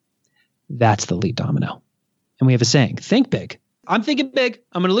 p.m. That's the lead domino. And we have a saying, think big. I'm thinking big.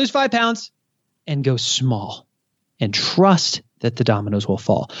 I'm going to lose 5 pounds, and go small. And trust that the dominoes will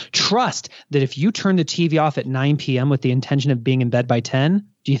fall. Trust that if you turn the TV off at 9 p.m. with the intention of being in bed by 10,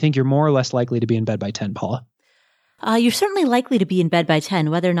 do you think you're more or less likely to be in bed by 10, Paula? You're certainly likely to be in bed by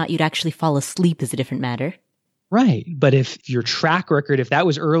 10. Whether or not you'd actually fall asleep is a different matter. Right. But if your track record, if that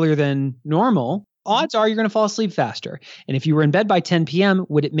was earlier than normal, odds are you're going to fall asleep faster. And if you were in bed by 10 p.m.,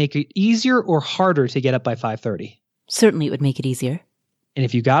 would it make it easier or harder to get up by 5:30? Certainly it would make it easier. And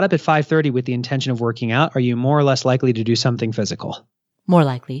if you got up at 5:30 with the intention of working out, are you more or less likely to do something physical? More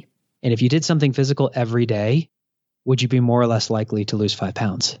likely. And if you did something physical every day, would you be more or less likely to lose 5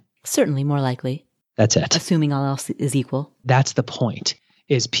 pounds? Certainly more likely. That's it. Assuming all else is equal. That's the point,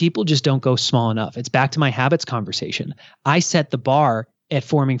 is people just don't go small enough. It's back to my habits conversation. I set the bar at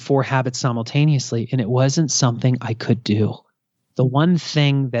forming 4 habits simultaneously, and it wasn't something I could do. The one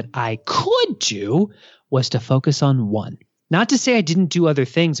thing that I could do was to focus on one. Not to say I didn't do other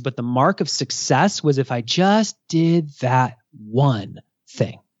things, but the mark of success was if I just did that one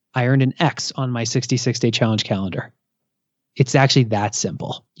thing. I earned an X on my 66-day challenge calendar. It's actually that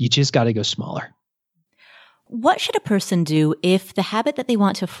simple. You just got to go smaller. What should a person do if the habit that they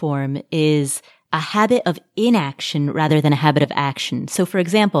want to form is a habit of inaction rather than a habit of action? So for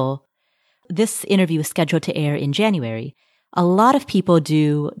example, this interview is scheduled to air in January. A lot of people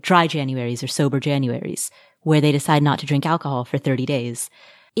do dry Januaries or sober Januaries, where they decide not to drink alcohol for 30 days.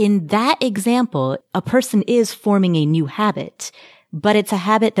 In that example, a person is forming a new habit, but it's a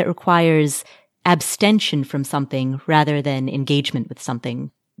habit that requires abstention from something rather than engagement with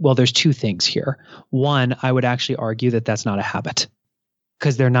something. Well, there's two things here. One, I would actually argue that that's not a habit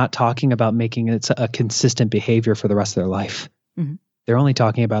because they're not talking about making it a consistent behavior for the rest of their life. Mm-hmm. They're only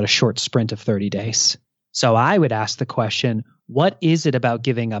talking about a short sprint of 30 days. So I would ask the question, what is it about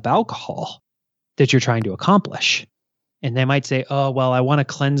giving up alcohol that you're trying to accomplish? And they might say, oh, well, I want to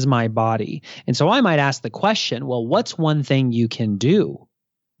cleanse my body. And so I might ask the question, well, what's one thing you can do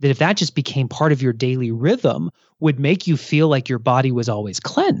that if that just became part of your daily rhythm would make you feel like your body was always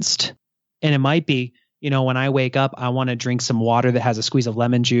cleansed? And it might be, when I wake up, I want to drink some water that has a squeeze of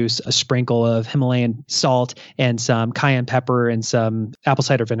lemon juice, a sprinkle of Himalayan salt, and some cayenne pepper and some apple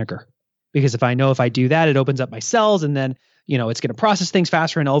cider vinegar. Because if I know if I do that, it opens up my cells and then, it's going to process things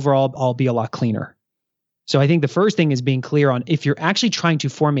faster and overall I'll be a lot cleaner. So I think the first thing is being clear on if you're actually trying to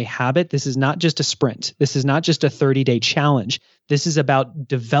form a habit, this is not just a sprint. This is not just a 30-day challenge. This is about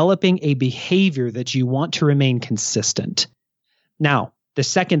developing a behavior that you want to remain consistent. Now, the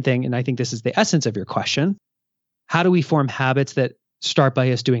second thing, and I think this is the essence of your question, how do we form habits that start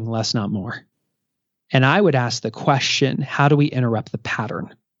by us doing less, not more? And I would ask the question, how do we interrupt the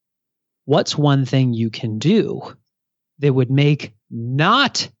pattern? What's one thing you can do that would make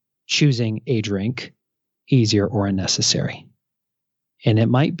not choosing a drink easier or unnecessary? And it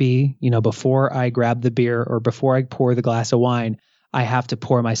might be, before I grab the beer or before I pour the glass of wine, I have to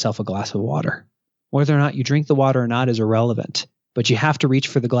pour myself a glass of water. Whether or not you drink the water or not is irrelevant, but you have to reach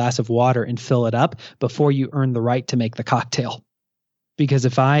for the glass of water and fill it up before you earn the right to make the cocktail. Because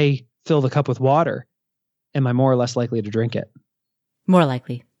if I fill the cup with water, am I more or less likely to drink it? More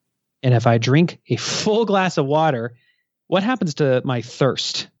likely. And if I drink a full glass of water, what happens to my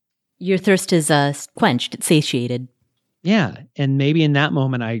thirst? Your thirst is quenched, it's satiated. Yeah. And maybe in that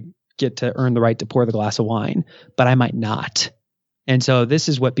moment, I get to earn the right to pour the glass of wine, but I might not. And so this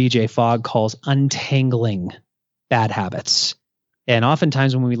is what BJ Fogg calls untangling bad habits. And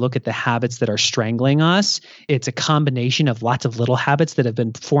oftentimes when we look at the habits that are strangling us, it's a combination of lots of little habits that have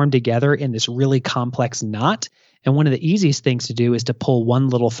been formed together in this really complex knot. And one of the easiest things to do is to pull one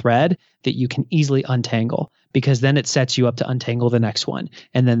little thread that you can easily untangle, because then it sets you up to untangle the next one,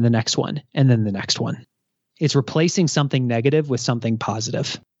 and then the next one, and then the next one. It's replacing something negative with something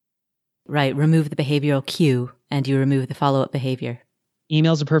positive. Right. Remove the behavioral cue and you remove the follow-up behavior.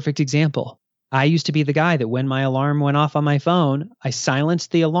 Email's a perfect example. I used to be the guy that when my alarm went off on my phone, I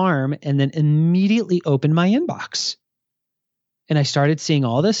silenced the alarm and then immediately opened my inbox. And I started seeing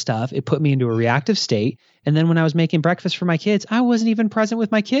all this stuff. It put me into a reactive state. And then when I was making breakfast for my kids, I wasn't even present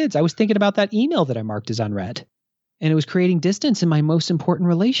with my kids. I was thinking about that email that I marked as unread. And it was creating distance in my most important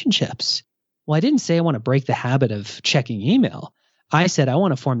relationships. Well, I didn't say I want to break the habit of checking email. I said I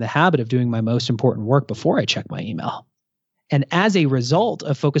want to form the habit of doing my most important work before I check my email. And as a result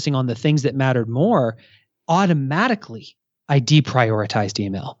of focusing on the things that mattered more, automatically I deprioritized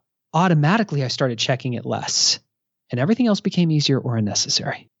email. Automatically I started checking it less. And everything else became easier or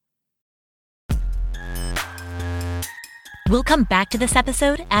unnecessary. We'll come back to this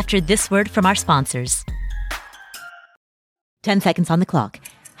episode after this word from our sponsors. 10 seconds on the clock.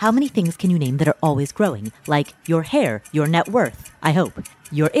 How many things can you name that are always growing? Like your hair, your net worth, I hope.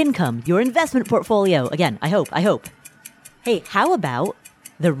 Your income, your investment portfolio. Again, I hope. Hey, how about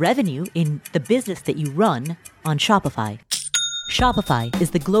the revenue in the business that you run on Shopify? Shopify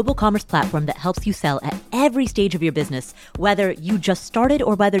is the global commerce platform that helps you sell at every stage of your business, whether you just started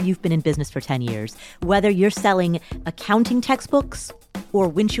or whether you've been in business for 10 years, whether you're selling accounting textbooks or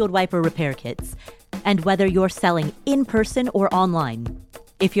windshield wiper repair kits, and whether you're selling in person or online.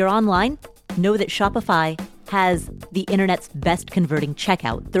 If you're online, know that Shopify has the internet's best converting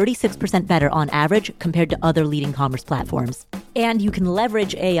checkout, 36% better on average compared to other leading commerce platforms. And you can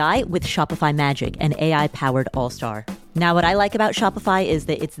leverage AI with Shopify Magic, an AI-powered all-star. Now, what I like about Shopify is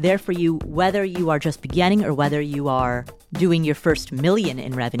that it's there for you whether you are just beginning or whether you are doing your first million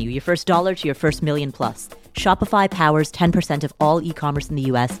in revenue, your first dollar to your first million plus. Shopify powers 10% of all e-commerce in the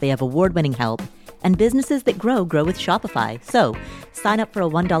US. They have award-winning help. And businesses that grow with Shopify. So sign up for a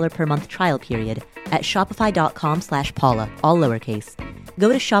 $1 per month trial period at shopify.com/Paula, all lowercase. Go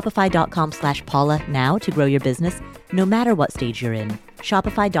to shopify.com/Paula now to grow your business, no matter what stage you're in.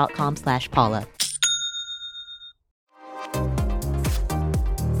 Shopify.com/Paula.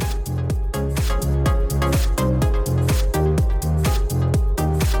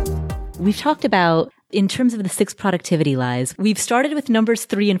 We've talked about In terms of the 6 productivity lies, we've started with numbers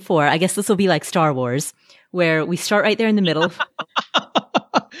 3 and 4. I guess this will be like Star Wars, where we start right there in the middle.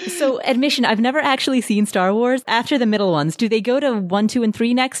 So admission, I've never actually seen Star Wars. After the middle ones, do they go to 1, 2, and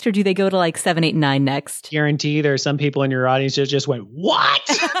 3 next, or do they go to like 7, 8, and 9 next? Guarantee there are some people in your audience that just went, what?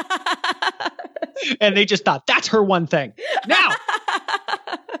 And they just thought, that's her one thing. Now!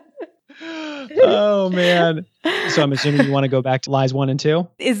 Oh, man. So I'm assuming you want to go back to lies 1 and 2?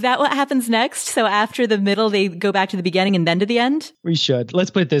 Is that what happens next? So after the middle, they go back to the beginning and then to the end? We should.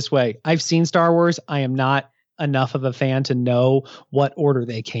 Let's put it this way. I've seen Star Wars. I am not enough of a fan to know what order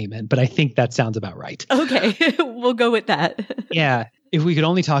they came in, but I think that sounds about right. Okay, we'll go with that. Yeah. If we could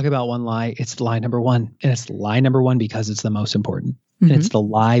only talk about one lie, it's lie number 1. And it's lie number 1 because it's the most important. And it's the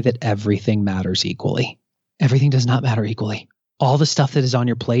lie that everything matters equally. Everything does not matter equally. All the stuff that is on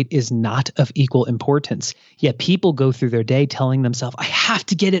your plate is not of equal importance. Yet people go through their day telling themselves, I have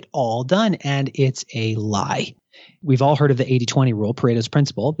to get it all done. And it's a lie. We've all heard of the 80-20 rule, Pareto's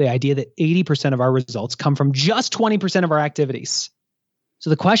principle, the idea that 80% of our results come from just 20% of our activities. So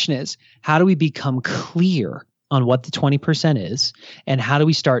the question is, how do we become clear on what the 20% is? And how do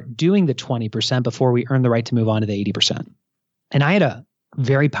we start doing the 20% before we earn the right to move on to the 80%? And I had a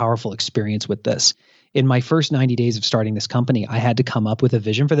very powerful experience with this. In my first 90 days of starting this company, I had to come up with a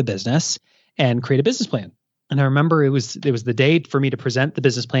vision for the business and create a business plan. And I remember it was the day for me to present the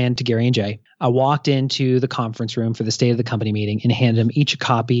business plan to Gary and Jay. I walked into the conference room for the state of the company meeting and handed them each a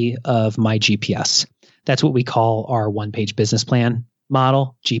copy of my GPS. That's what we call our one-page business plan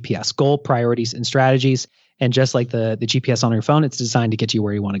model, GPS, goal, priorities, and strategies. And just like the GPS on your phone, it's designed to get you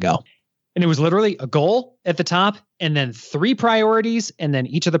where you want to go. And it was literally a goal at the top and then 3 priorities. And then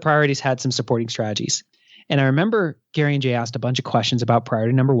each of the priorities had some supporting strategies. And I remember Gary and Jay asked a bunch of questions about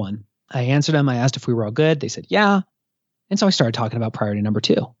priority number 1. I answered them. I asked if we were all good. They said, yeah. And so I started talking about priority number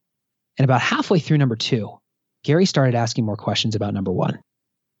 2. And about halfway through number 2, Gary started asking more questions about number 1.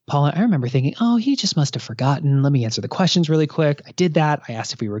 Paula, I remember thinking, oh, he just must have forgotten. Let me answer the questions really quick. I did that. I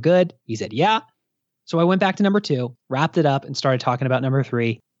asked if we were good. He said, yeah. So I went back to number 2, wrapped it up, and started talking about number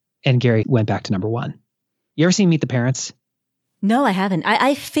 3. And Gary went back to number 1. You ever seen Meet the Parents? No, I haven't.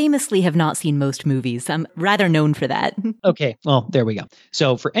 I famously have not seen most movies. I'm rather known for that. Okay, well, there we go.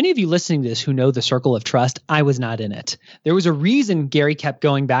 So for any of you listening to this who know the circle of trust, I was not in it. There was a reason Gary kept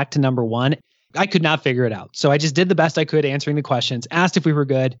going back to number 1. I could not figure it out. So I just did the best I could answering the questions, asked if we were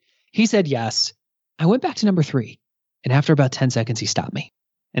good. He said yes. I went back to number 3. And after about 10 seconds, he stopped me.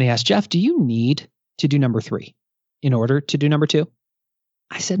 And he asked, Jeff, do you need to do number 3 in order to do number 2?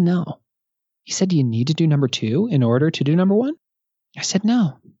 I said, no. He said, do you need to do number 2 in order to do number 1? I said,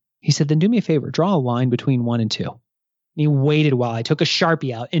 no. He said, then do me a favor, draw a line between 1 and 2. And he waited while I took a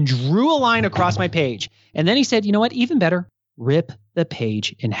Sharpie out and drew a line across my page. And then he said, you know what, even better, rip the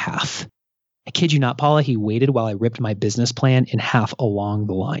page in half. I kid you not, Paula, he waited while I ripped my business plan in half along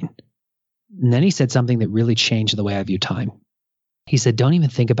the line. And then he said something that really changed the way I view time. He said, don't even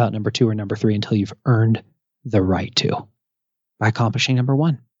think about number 2 or number 3 until you've earned the right to, by accomplishing number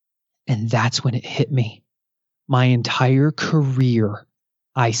 1. And that's when it hit me. My entire career,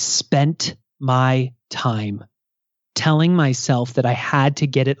 I spent my time telling myself that I had to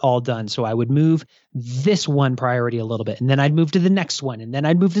get it all done. So I would move this one priority a little bit, and then I'd move to the next one, and then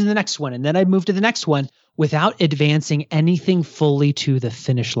I'd move to the next one, and then I'd move to the next one without advancing anything fully to the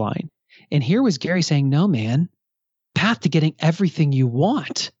finish line. And here was Gary saying, no, man, path to getting everything you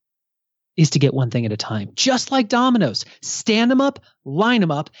want is to get one thing at a time. Just like dominoes, stand them up, line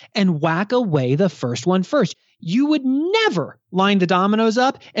them up, and whack away the first one first. You would never line the dominoes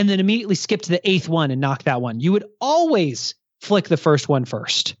up and then immediately skip to the 8th one and knock that one. You would always flick the first one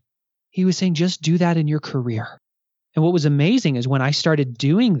first. He was saying, just do that in your career. And what was amazing is when I started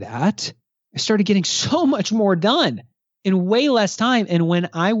doing that, I started getting so much more done in way less time. And when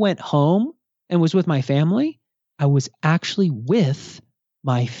I went home and was with my family, I was actually with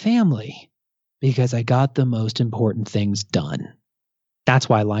my family because I got the most important things done. That's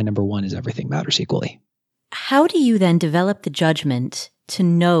why line number 1 is everything matters equally. How do you then develop the judgment to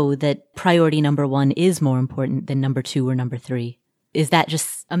know that priority number 1 is more important than number 2 or number 3? Is that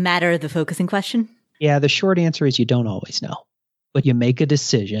just a matter of the focusing question? Yeah, the short answer is you don't always know. But you make a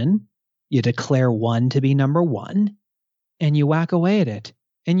decision, you declare 1 to be number 1, and you whack away at it,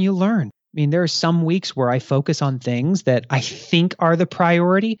 and you learn. I mean, there are some weeks where I focus on things that I think are the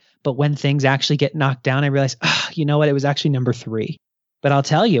priority, but when things actually get knocked down, I realize, you know what, it was actually number 3. But I'll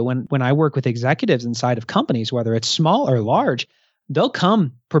tell you, when I work with executives inside of companies, whether it's small or large, they'll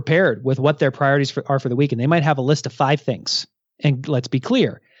come prepared with what their priorities are for the week. And they might have a list of 5 things. And let's be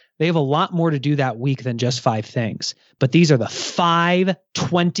clear, They have a lot more to do that week than just 5 things. But these are the 5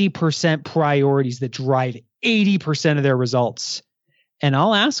 20% priorities that drive 80% of their results. And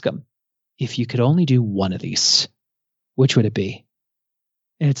I'll ask them, if you could only do one of these, which would it be?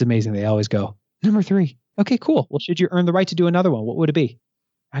 And it's amazing. They always go, number 3. Okay, cool. Well, should you earn the right to do another one? What would it be?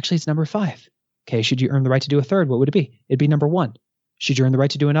 Actually, it's number 5. Okay, should you earn the right to do a third? What would it be? It'd be number 1. Should you earn the right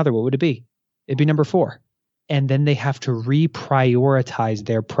to do another? What would it be? It'd be number 4. And then they have to reprioritize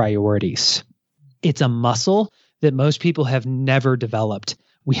their priorities. It's a muscle that most people have never developed.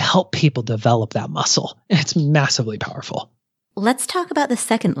 We help people develop that muscle. It's massively powerful. Let's talk about the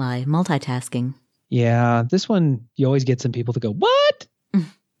second lie, multitasking. Yeah, this one, you always get some people to go, what?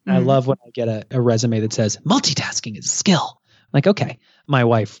 I love when I get a resume that says, multitasking is a skill. I'm like, okay. My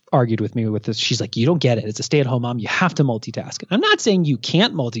wife argued with me with this. She's like, you don't get it. It's a stay-at-home mom. You have to multitask. I'm not saying you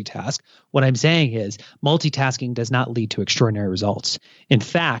can't multitask. What I'm saying is multitasking does not lead to extraordinary results. In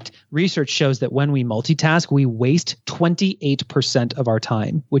fact, research shows that when we multitask, we waste 28% of our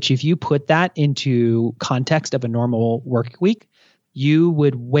time, which if you put that into context of a normal work week, you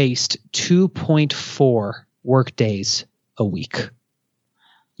would waste 2.4 work days a week.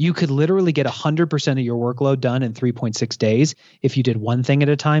 You could literally get 100% of your workload done in 3.6 days if you did one thing at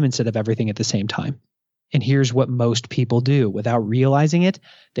a time instead of everything at the same time. And here's what most people do without realizing it.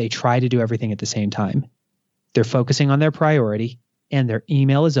 They try to do everything at the same time. They're focusing on their priority and their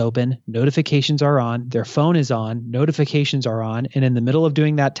email is open, notifications are on, their phone is on, notifications are on. And in the middle of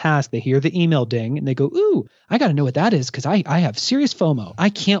doing that task, they hear the email ding and they go, ooh, I got to know what that is because I have serious FOMO. I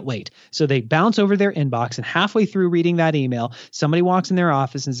can't wait. So they bounce over their inbox and halfway through reading that email, somebody walks in their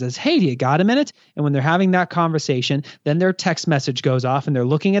office and says, hey, do you got a minute? And when they're having that conversation, then their text message goes off and they're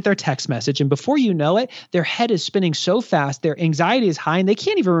looking at their text message. And before you know it, their head is spinning so fast, their anxiety is high and they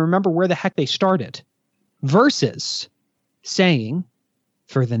can't even remember where the heck they started. Versus saying,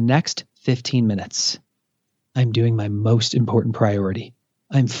 for the next 15 minutes, I'm doing my most important priority.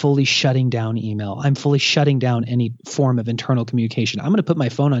 I'm fully shutting down email. I'm fully shutting down any form of internal communication. I'm going to put my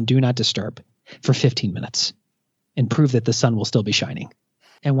phone on do not disturb for 15 minutes and prove that the sun will still be shining.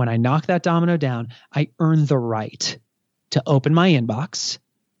 And when I knock that domino down, I earn the right to open my inbox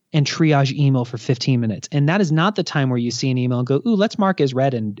and triage email for 15 minutes. And that is not the time where you see an email and go, ooh, let's mark as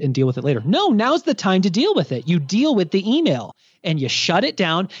read and deal with it later. No, now's the time to deal with it. You deal with the email and you shut it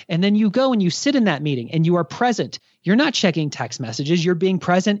down and then you go and you sit in that meeting and you are present. You're not checking text messages. You're being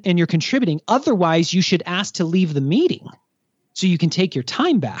present and you're contributing. Otherwise, you should ask to leave the meeting so you can take your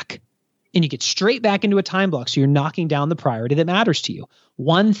time back and you get straight back into a time block. So you're knocking down the priority that matters to you.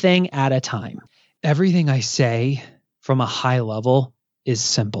 One thing at a time. Everything I say from a high level is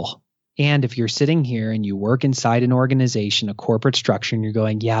simple. And if you're sitting here and you work inside an organization, a corporate structure, and you're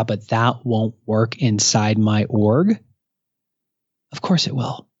going, yeah, but that won't work inside my org. Of course it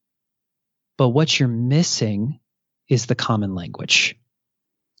will. But what you're missing is the common language.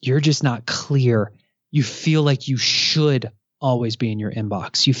 You're just not clear. You feel like you should always be in your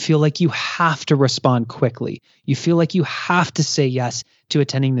inbox. You feel like you have to respond quickly. You feel like you have to say yes to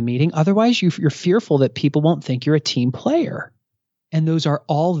attending the meeting. Otherwise, you're fearful that people won't think you're a team player. And those are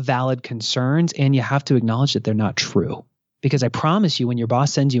all valid concerns, and you have to acknowledge that they're not true. Because I promise you, when your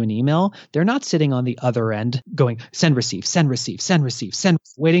boss sends you an email, they're not sitting on the other end going, send, receive, send, receive, send, receive, send,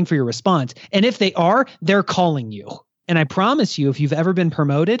 waiting for your response. And if they are, they're calling you. And I promise you, if you've ever been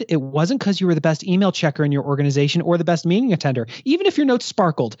promoted, it wasn't because you were the best email checker in your organization or the best meeting attender. Even if your notes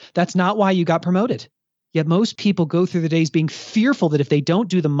sparkled, that's not why you got promoted. Yet most people go through the days being fearful that if they don't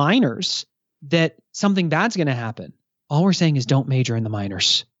do the minors, that something bad's going to happen. All we're saying is don't major in the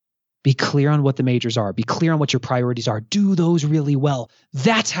minors. Be clear on what the majors are. Be clear on what your priorities are. Do those really well.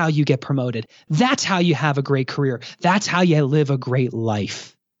 That's how you get promoted. That's how you have a great career. That's how you live a great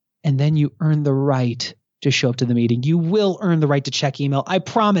life. And then you earn the right to show up to the meeting. You will earn the right to check email. I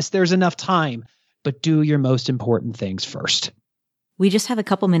promise there's enough time, but do your most important things first. We just have a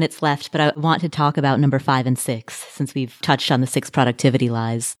couple minutes left, but I want to talk about number 5 and 6 since we've touched on the 6 productivity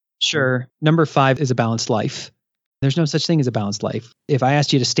lies. Sure. Number 5 is a balanced life. There's no such thing as a balanced life. If I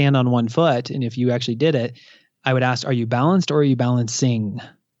asked you to stand on one foot, and if you actually did it, I would ask, are you balanced or are you balancing?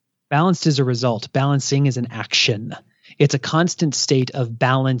 Balanced is a result. Balancing is an action. It's a constant state of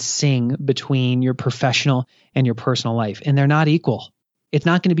balancing between your professional and your personal life, and they're not equal. It's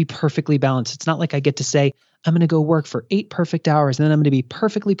not going to be perfectly balanced. It's not like I get to say, I'm going to go work for 8 perfect hours, and then I'm going to be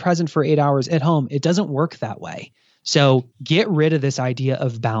perfectly present for 8 hours at home. It doesn't work that way. So get rid of this idea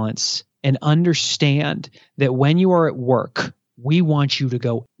of balance. And understand that when you are at work, we want you to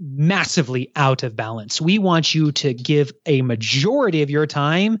go massively out of balance. We want you to give a majority of your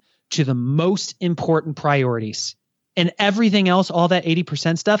time to the most important priorities. And everything else, all that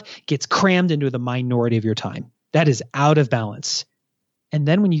 80% stuff gets crammed into the minority of your time. That is out of balance. And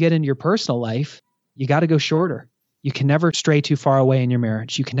then when you get into your personal life, you got to go shorter. You can never stray too far away in your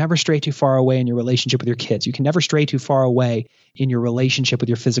marriage. You can never stray too far away in your relationship with your kids. You can never stray too far away in your relationship with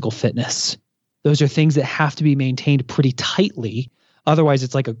your physical fitness. Those are things that have to be maintained pretty tightly. Otherwise,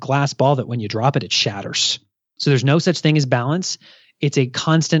 it's like a glass ball that when you drop it, it shatters. So there's no such thing as balance. It's a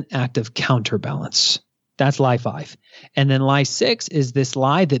constant act of counterbalance. That's lie 5. And then lie 6 is this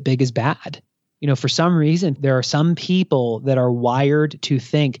lie that big is bad. You know, for some reason, there are some people that are wired to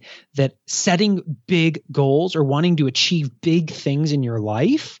think that setting big goals or wanting to achieve big things in your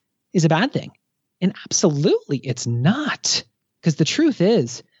life is a bad thing. And absolutely, it's not. Because the truth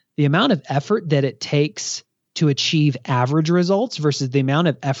is, the amount of effort that it takes to achieve average results versus the amount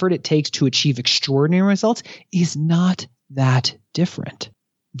of effort it takes to achieve extraordinary results is not that different.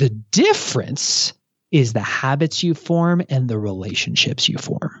 The difference is the habits you form and the relationships you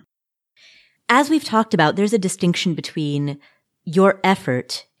form. As we've talked about, there's a distinction between your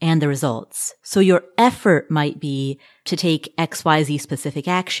effort and the results. So your effort might be to take XYZ specific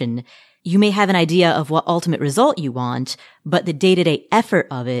action. You may have an idea of what ultimate result you want, but the day-to-day effort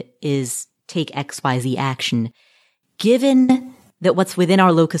of it is take XYZ action. Given that what's within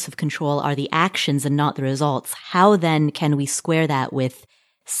our locus of control are the actions and not the results, how then can we square that with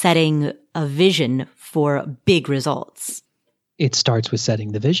setting a vision for big results? It starts with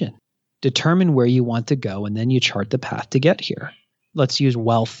setting the vision. Determine where you want to go, and then you chart the path to get here. Let's use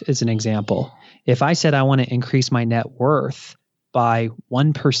wealth as an example. If I said I want to increase my net worth by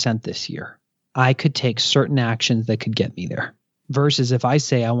 1% this year, I could take certain actions that could get me there. Versus if I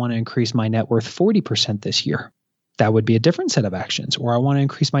say I want to increase my net worth 40% this year, that would be a different set of actions. Or I want to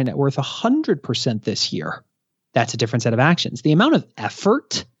increase my net worth 100% this year. That's a different set of actions. The amount of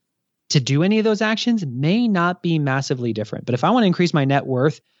effort to do any of those actions may not be massively different. But if I want to increase my net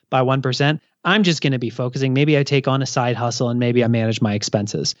worth by 1%, I'm just going to be focusing. Maybe I take on a side hustle and maybe I manage my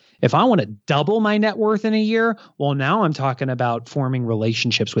expenses. If I want to double my net worth in a year, well, now I'm talking about forming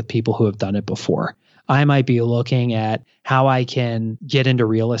relationships with people who have done it before. I might be looking at how I can get into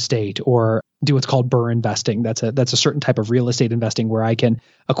real estate or do what's called BRRRR investing. That's a certain type of real estate investing where I can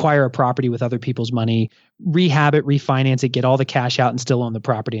acquire a property with other people's money, rehab it, refinance it, get all the cash out and still own the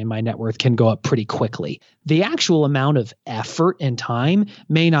property, and my net worth can go up pretty quickly. The actual amount of effort and time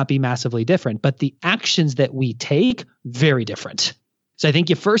may not be massively different, but the actions that we take, very different. So I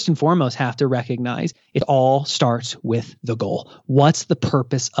think you first and foremost have to recognize it all starts with the goal. What's the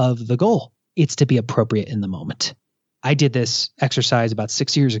purpose of the goal? It's to be appropriate in the moment. I did this exercise about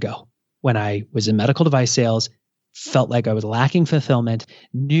 6 years ago when I was in medical device sales, felt like I was lacking fulfillment,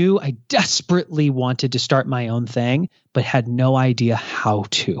 knew I desperately wanted to start my own thing, but had no idea how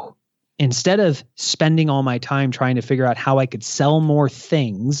to. Instead of spending all my time trying to figure out how I could sell more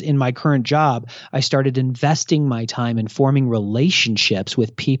things in my current job, I started investing my time in forming relationships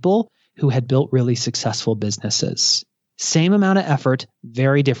with people who had built really successful businesses. Same amount of effort,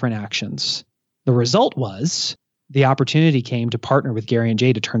 very different actions. The result was the opportunity came to partner with Gary and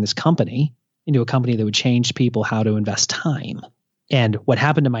Jay to turn this company into a company that would change people how to invest time. And what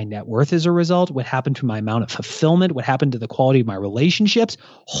happened to my net worth as a result, what happened to my amount of fulfillment, what happened to the quality of my relationships,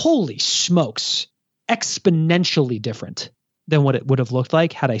 holy smokes, exponentially different than what it would have looked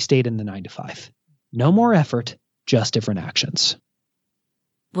like had I stayed in the 9-to-5. No more effort, just different actions.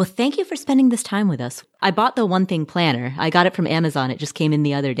 Well, thank you for spending this time with us. I bought the One Thing planner. I got it from Amazon. It just came in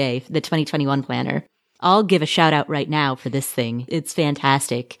the other day, the 2021 planner. I'll give a shout out right now for this thing. It's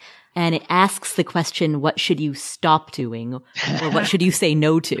fantastic. And it asks the question, what should you stop doing? Or what should you say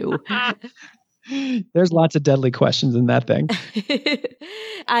no to? There's lots of deadly questions in that thing.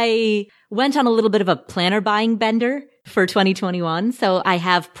 I went on a little bit of a planner buying bender for 2021. So I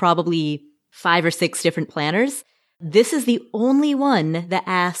have probably 5 or 6 different planners. This is the only one that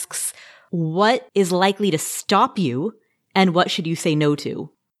asks, what is likely to stop you and what should you say no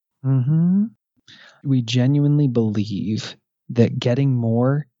to? Mm-hmm. We genuinely believe that getting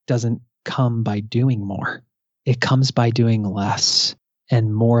more doesn't come by doing more. It comes by doing less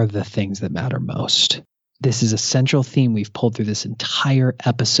and more of the things that matter most. This is a central theme we've pulled through this entire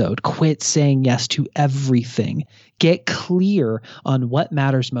episode. Quit saying yes to everything. Get clear on what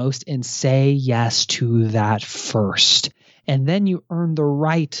matters most and say yes to that first. And then you earn the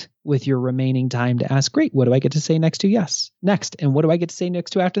right with your remaining time to ask, great, what do I get to say next to yes? Next. And what do I get to say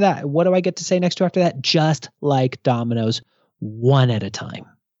next to after that? What do I get to say next to after that? Just like dominoes, one at a time.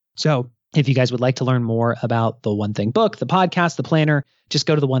 So if you guys would like to learn more about the One Thing book, the podcast, the planner, just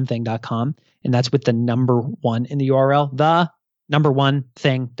go to theonething.com. And that's with the number 1 in the URL,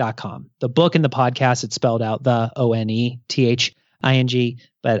 numberonething.com. The book and the podcast, it's spelled out the ONETHING,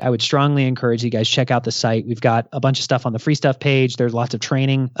 but I would strongly encourage you guys check out the site. We've got a bunch of stuff on the free stuff page. There's lots of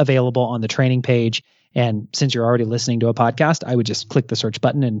training available on the training page. And since you're already listening to a podcast, I would just click the search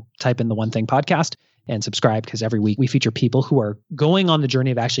button and type in the One Thing Podcast and subscribe, because every week we feature people who are going on the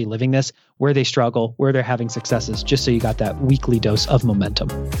journey of actually living this, where they struggle, where they're having successes, just so you got that weekly dose of momentum.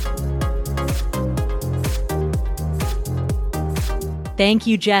 Thank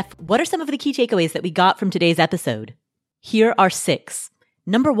you, Jeff. What are some of the key takeaways that we got from today's episode? Here are 6.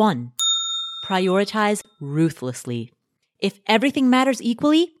 Number 1, prioritize ruthlessly. If everything matters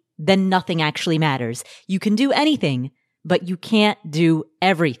equally, then nothing actually matters. You can do anything, but you can't do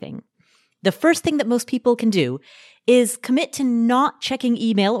everything. The first thing that most people can do is commit to not checking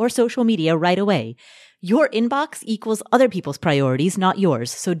email or social media right away. Your inbox equals other people's priorities, not yours.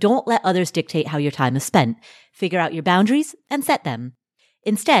 So don't let others dictate how your time is spent. Figure out your boundaries and set them.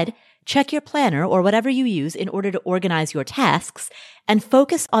 Instead, check your planner or whatever you use in order to organize your tasks and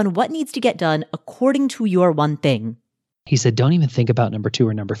focus on what needs to get done according to your one thing. He said, don't even think about number 2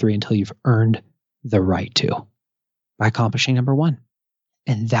 or number 3 until you've earned the right to, by accomplishing number 1.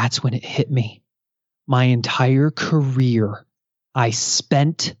 And that's when it hit me. My entire career, I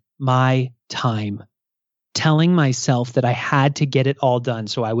spent my time telling myself that I had to get it all done.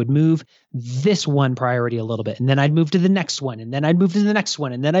 So I would move this one priority a little bit, and then I'd move to the next one, and then I'd move to the next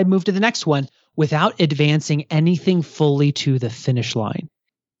one, and then I'd move to the next one without advancing anything fully to the finish line.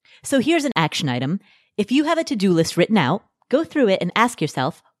 So here's an action item. If you have a to-do list written out, go through it and ask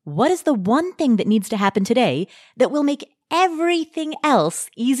yourself, what is the one thing that needs to happen today that will make everything else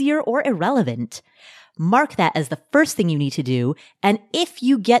easier or irrelevant? Mark that as the first thing you need to do. And if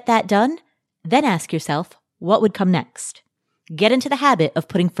you get that done, then ask yourself, what would come next? Get into the habit of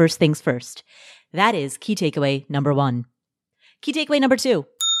putting first things first. That is key takeaway number 1. Key takeaway number 2,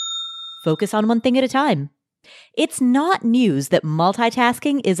 focus on one thing at a time. It's not news that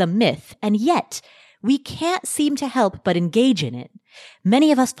multitasking is a myth, and yet we can't seem to help but engage in it.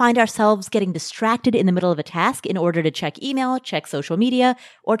 Many of us find ourselves getting distracted in the middle of a task in order to check email, check social media,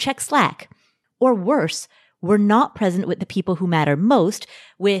 or check Slack. Or worse, we're not present with the people who matter most,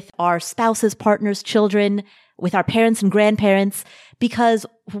 with our spouses, partners, children, with our parents and grandparents, because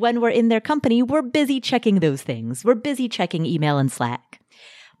when we're in their company, we're busy checking those things. We're busy checking email and Slack.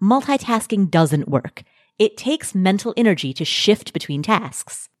 Multitasking doesn't work. It takes mental energy to shift between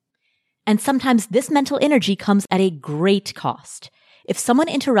tasks. And sometimes this mental energy comes at a great cost. If someone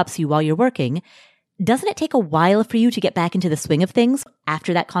interrupts you while you're working, doesn't it take a while for you to get back into the swing of things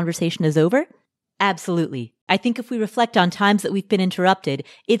after that conversation is over? Absolutely. I think if we reflect on times that we've been interrupted,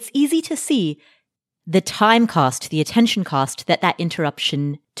 it's easy to see the time cost, the attention cost that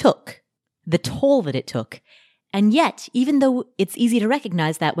interruption took, the toll that it took. And yet, even though it's easy to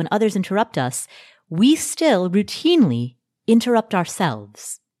recognize that when others interrupt us, we still routinely interrupt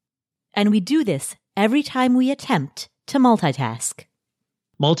ourselves. And we do this every time we attempt to multitask.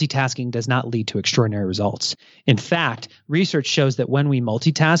 Multitasking does not lead to extraordinary results. In fact, research shows that when we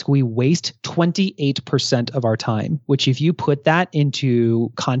multitask, we waste 28% of our time, which if you put that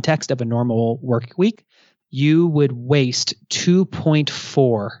into context of a normal work week, you would waste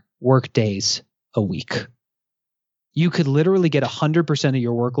 2.4 work days a week. You could literally get 100% of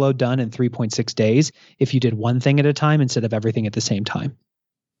your workload done in 3.6 days if you did one thing at a time instead of everything at the same time.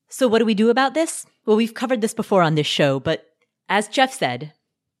 So what do we do about this? Well, we've covered this before on this show, but as Jeff said,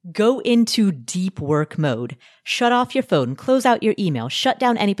 go into deep work mode. Shut off your phone, close out your email, shut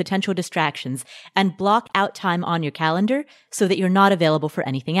down any potential distractions, and block out time on your calendar so that you're not available for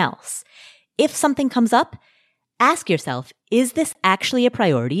anything else. If something comes up, ask yourself, is this actually a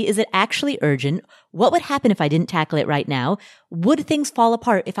priority? Is it actually urgent? What would happen if I didn't tackle it right now? Would things fall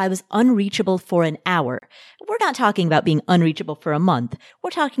apart if I was unreachable for an hour? We're not talking about being unreachable for a month.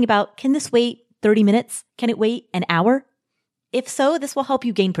 We're talking about, can this wait 30 minutes? Can it wait an hour? If so, this will help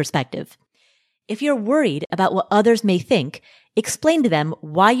you gain perspective. If you're worried about what others may think, explain to them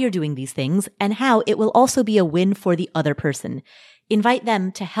why you're doing these things and how it will also be a win for the other person. Invite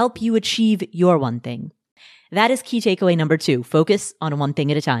them to help you achieve your one thing. That is key takeaway number 2. Focus on one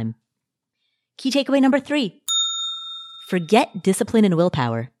thing at a time. Key takeaway number 3. Forget discipline and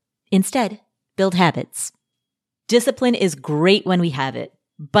willpower. Instead, build habits. Discipline is great when we have it,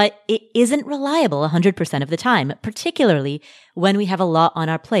 but it isn't reliable 100% of the time, particularly when we have a lot on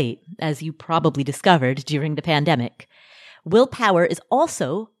our plate, as you probably discovered during the pandemic. Willpower is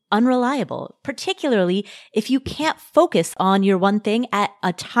also unreliable, particularly if you can't focus on your one thing at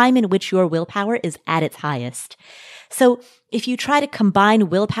a time in which your willpower is at its highest. So if you try to combine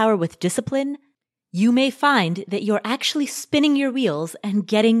willpower with discipline, you may find that you're actually spinning your wheels and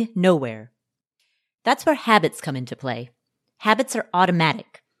getting nowhere. That's where habits come into play. Habits are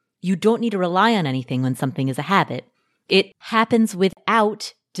automatic. You don't need to rely on anything when something is a habit. It happens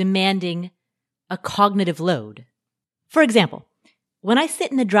without demanding a cognitive load. For example, when I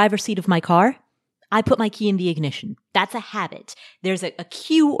sit in the driver's seat of my car, I put my key in the ignition. That's a habit. There's a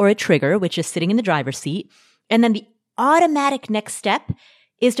cue or a trigger, which is sitting in the driver's seat. And then the automatic next step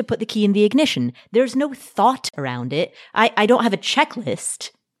is to put the key in the ignition. There's no thought around it. I don't have a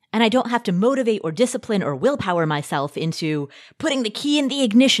checklist, and I don't have to motivate or discipline or willpower myself into putting the key in the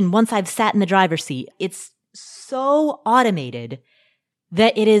ignition once I've sat in the driver's seat. It's so automated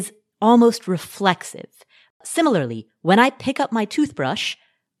that it is almost reflexive. Similarly, when I pick up my toothbrush,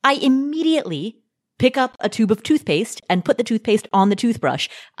 I immediately pick up a tube of toothpaste and put the toothpaste on the toothbrush.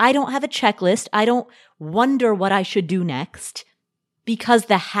 I don't have a checklist. I don't wonder what I should do next, because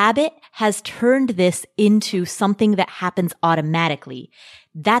the habit has turned this into something that happens automatically.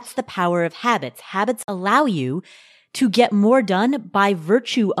 That's the power of habits. Habits allow you to get more done by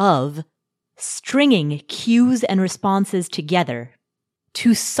virtue of stringing cues and responses together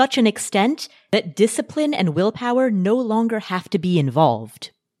to such an extent that discipline and willpower no longer have to be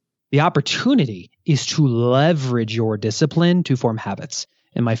involved. The opportunity is to leverage your discipline to form habits.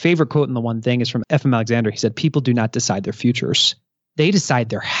 And my favorite quote in The One Thing is from F.M. Alexander. He said, "People do not decide their futures. They decide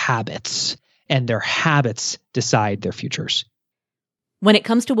their habits, and their habits decide their futures." When it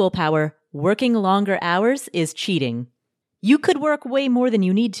comes to willpower, working longer hours is cheating. You could work way more than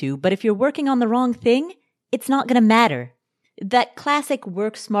you need to, but if you're working on the wrong thing, it's not going to matter. That classic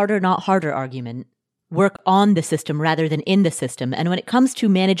work smarter, not harder argument. Work on the system rather than in the system. And when it comes to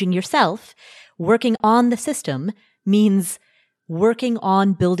managing yourself, working on the system means working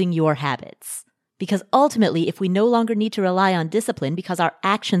on building your habits. Because ultimately, if we no longer need to rely on discipline because our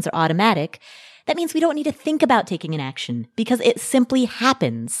actions are automatic, that means we don't need to think about taking an action because it simply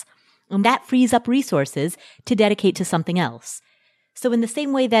happens. And that frees up resources to dedicate to something else. So in the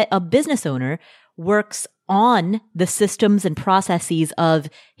same way that a business owner works on the systems and processes of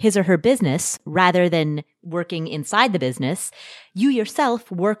his or her business rather than working inside the business, you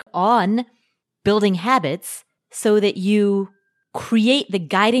yourself work on building habits so that you create the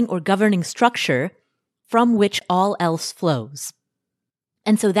guiding or governing structure from which all else flows.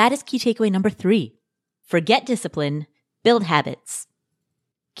 And so that is key takeaway number 3. Forget discipline, build habits.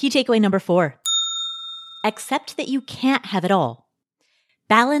 Key takeaway number 4. Accept that you can't have it all.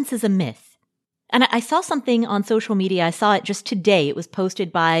 Balance is a myth. And I saw something on social media. I saw it just today. It was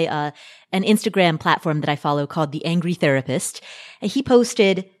posted by an Instagram platform that I follow called The Angry Therapist. And he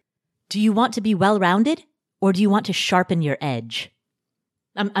posted, "Do you want to be well-rounded or do you want to sharpen your edge?"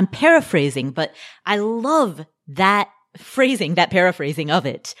 I'm paraphrasing, but I love that phrasing, that paraphrasing of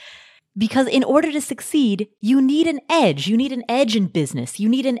it. Because in order to succeed, you need an edge. You need an edge in business. You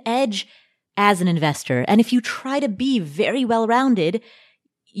need an edge as an investor. And if you try to be very well-rounded,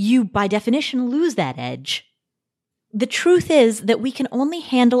 you, by definition, lose that edge. The truth is that we can only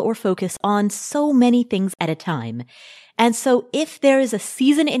handle or focus on so many things at a time. And so if there is a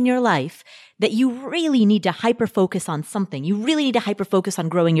season in your life that you really need to hyper-focus on something, you really need to hyper-focus on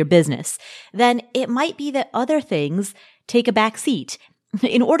growing your business, then it might be that other things take a back seat.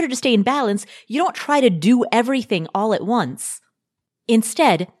 In order to stay in balance, you don't try to do everything all at once.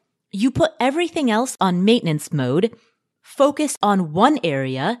 Instead, you put everything else on maintenance mode, focus on one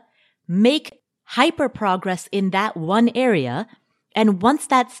area, make hyper progress in that one area, and once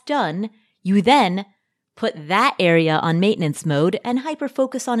that's done, you then put that area on maintenance mode and hyper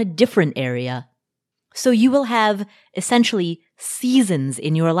focus on a different area. So you will have essentially seasons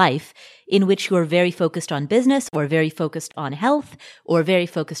in your life in which you are very focused on business or very focused on health or very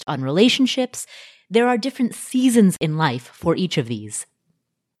focused on relationships. There are different seasons in life for each of these.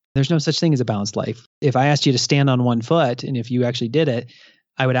 There's no such thing as a balanced life. If I asked you to stand on one foot, and if you actually did it,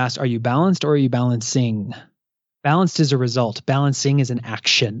 I would ask, are you balanced or are you balancing? Balanced is a result. Balancing is an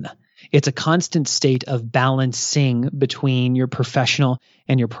action. It's a constant state of balancing between your professional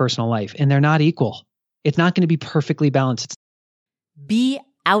and your personal life, and they're not equal. It's not going to be perfectly balanced. Be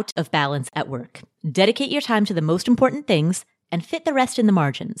out of balance at work. Dedicate your time to the most important things and fit the rest in the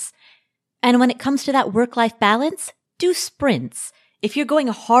margins. And when it comes to that work-life balance, do sprints. If you're going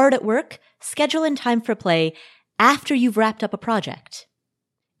hard at work, schedule in time for play after you've wrapped up a project.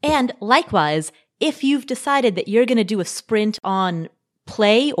 And likewise, if you've decided that you're going to do a sprint on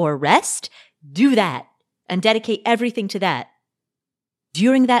play or rest, do that and dedicate everything to that.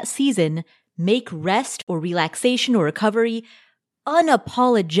 During that season, make rest or relaxation or recovery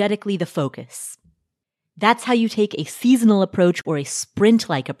unapologetically the focus. That's how you take a seasonal approach or a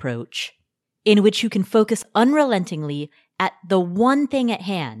sprint-like approach in which you can focus unrelentingly at the one thing at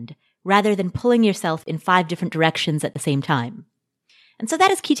hand rather than pulling yourself in 5 different directions at the same time. And so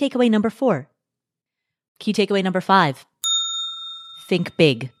that is key takeaway number 4. Key takeaway number 5. Think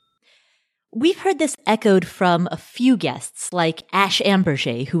big. We've heard this echoed from a few guests like Ash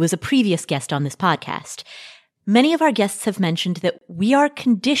Amberger, who was a previous guest on this podcast. Many of our guests have mentioned that we are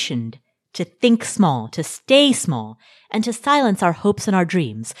conditioned to think small, to stay small, and to silence our hopes and our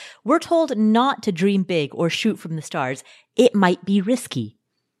dreams. We're told not to dream big or shoot from the stars. It might be risky.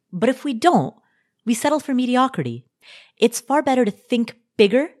 But if we don't, we settle for mediocrity. It's far better to think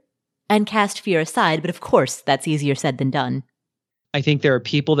bigger and cast fear aside, but of course, that's easier said than done. I think there are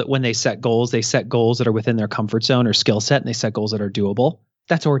people that when they set goals that are within their comfort zone or skill set, and they set goals that are doable.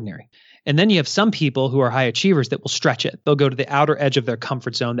 That's ordinary. And then you have some people who are high achievers that will stretch it. They'll go to the outer edge of their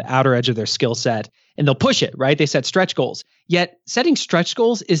comfort zone, the outer edge of their skill set, and they'll push it, right? They set stretch goals. Yet setting stretch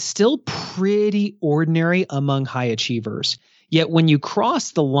goals is still pretty ordinary among high achievers. Yet when you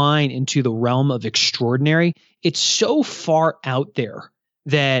cross the line into the realm of extraordinary, it's so far out there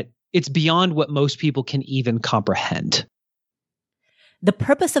that it's beyond what most people can even comprehend. The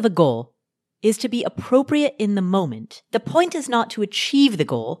purpose of a goal is to be appropriate in the moment. The point is not to achieve the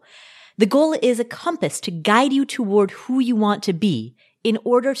goal. The goal is a compass to guide you toward who you want to be in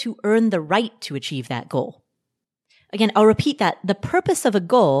order to earn the right to achieve that goal. Again, I'll repeat that. The purpose of a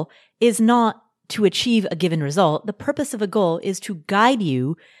goal is not to achieve a given result. The purpose of a goal is to guide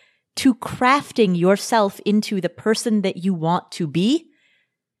you to crafting yourself into the person that you want to be.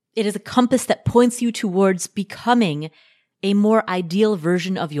 It is a compass that points you towards becoming a more ideal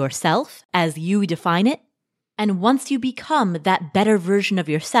version of yourself as you define it. And once you become that better version of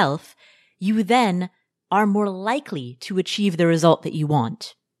yourself, you then are more likely to achieve the result that you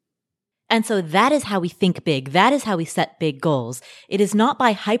want. And so that is how we think big. That is how we set big goals. It is not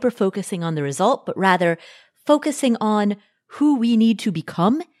by hyper-focusing on the result, but rather focusing on who we need to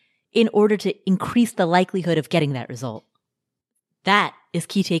become in order to increase the likelihood of getting that result. That is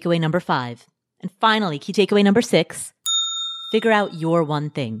key takeaway number 5. And finally, key takeaway number 6, figure out your one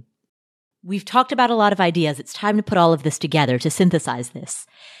thing. We've talked about a lot of ideas. It's time to put all of this together to synthesize this.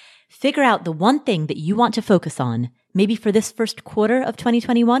 Figure out the one thing that you want to focus on, maybe for this first quarter of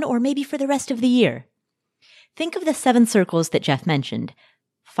 2021, or maybe for the rest of the year. Think of the 7 circles that Jeff mentioned: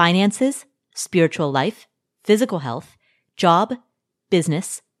 finances, spiritual life, physical health, job,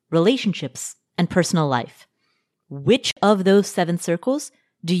 business, relationships, and personal life. Which of those 7 circles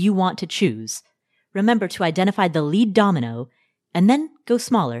do you want to choose? Remember to identify the lead domino and then go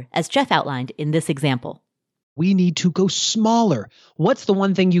smaller, as Jeff outlined in this example. We need to go smaller. What's the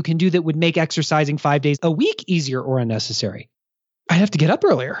one thing you can do that would make exercising 5 days a week easier or unnecessary? I'd have to get up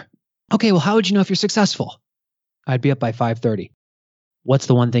earlier. Okay, well, how would you know if you're successful? I'd be up by 5:30. What's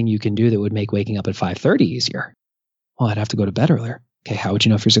the one thing you can do that would make waking up at 5:30 easier? Well, I'd have to go to bed earlier. Okay, how would you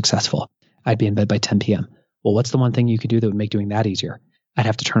know if you're successful? I'd be in bed by 10 p.m. Well, what's the one thing you could do that would make doing that easier? I'd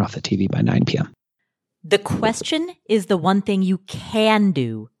have to turn off the TV by 9 p.m. The question is the one thing you can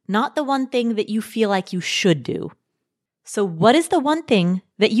do, not the one thing that you feel like you should do. So what is the one thing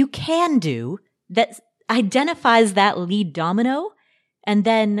that you can do that identifies that lead domino and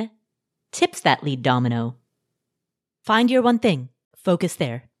then tips that lead domino? Find your one thing. Focus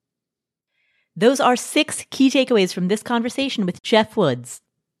there. Those are 6 key takeaways from this conversation with Jeff Woods.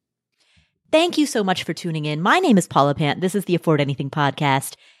 Thank you so much for tuning in. My name is Paula Pant. This is the Afford Anything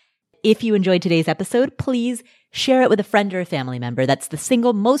podcast. If you enjoyed today's episode, please share it with a friend or a family member. That's the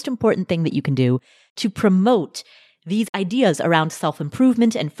single most important thing that you can do to promote these ideas around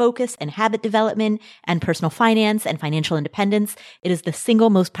self-improvement and focus and habit development and personal finance and financial independence. It is the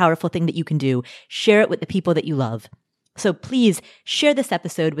single most powerful thing that you can do. Share it with the people that you love. So please share this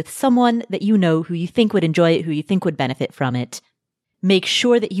episode with someone that you know who you think would enjoy it, who you think would benefit from it. Make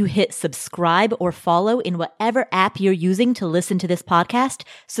sure that you hit subscribe or follow in whatever app you're using to listen to this podcast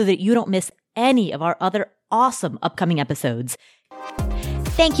so that you don't miss any of our other awesome upcoming episodes.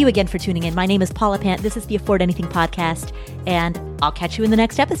 Thank you again for tuning in. My name is Paula Pant. This is the Afford Anything podcast, and I'll catch you in the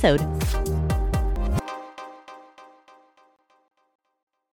next episode.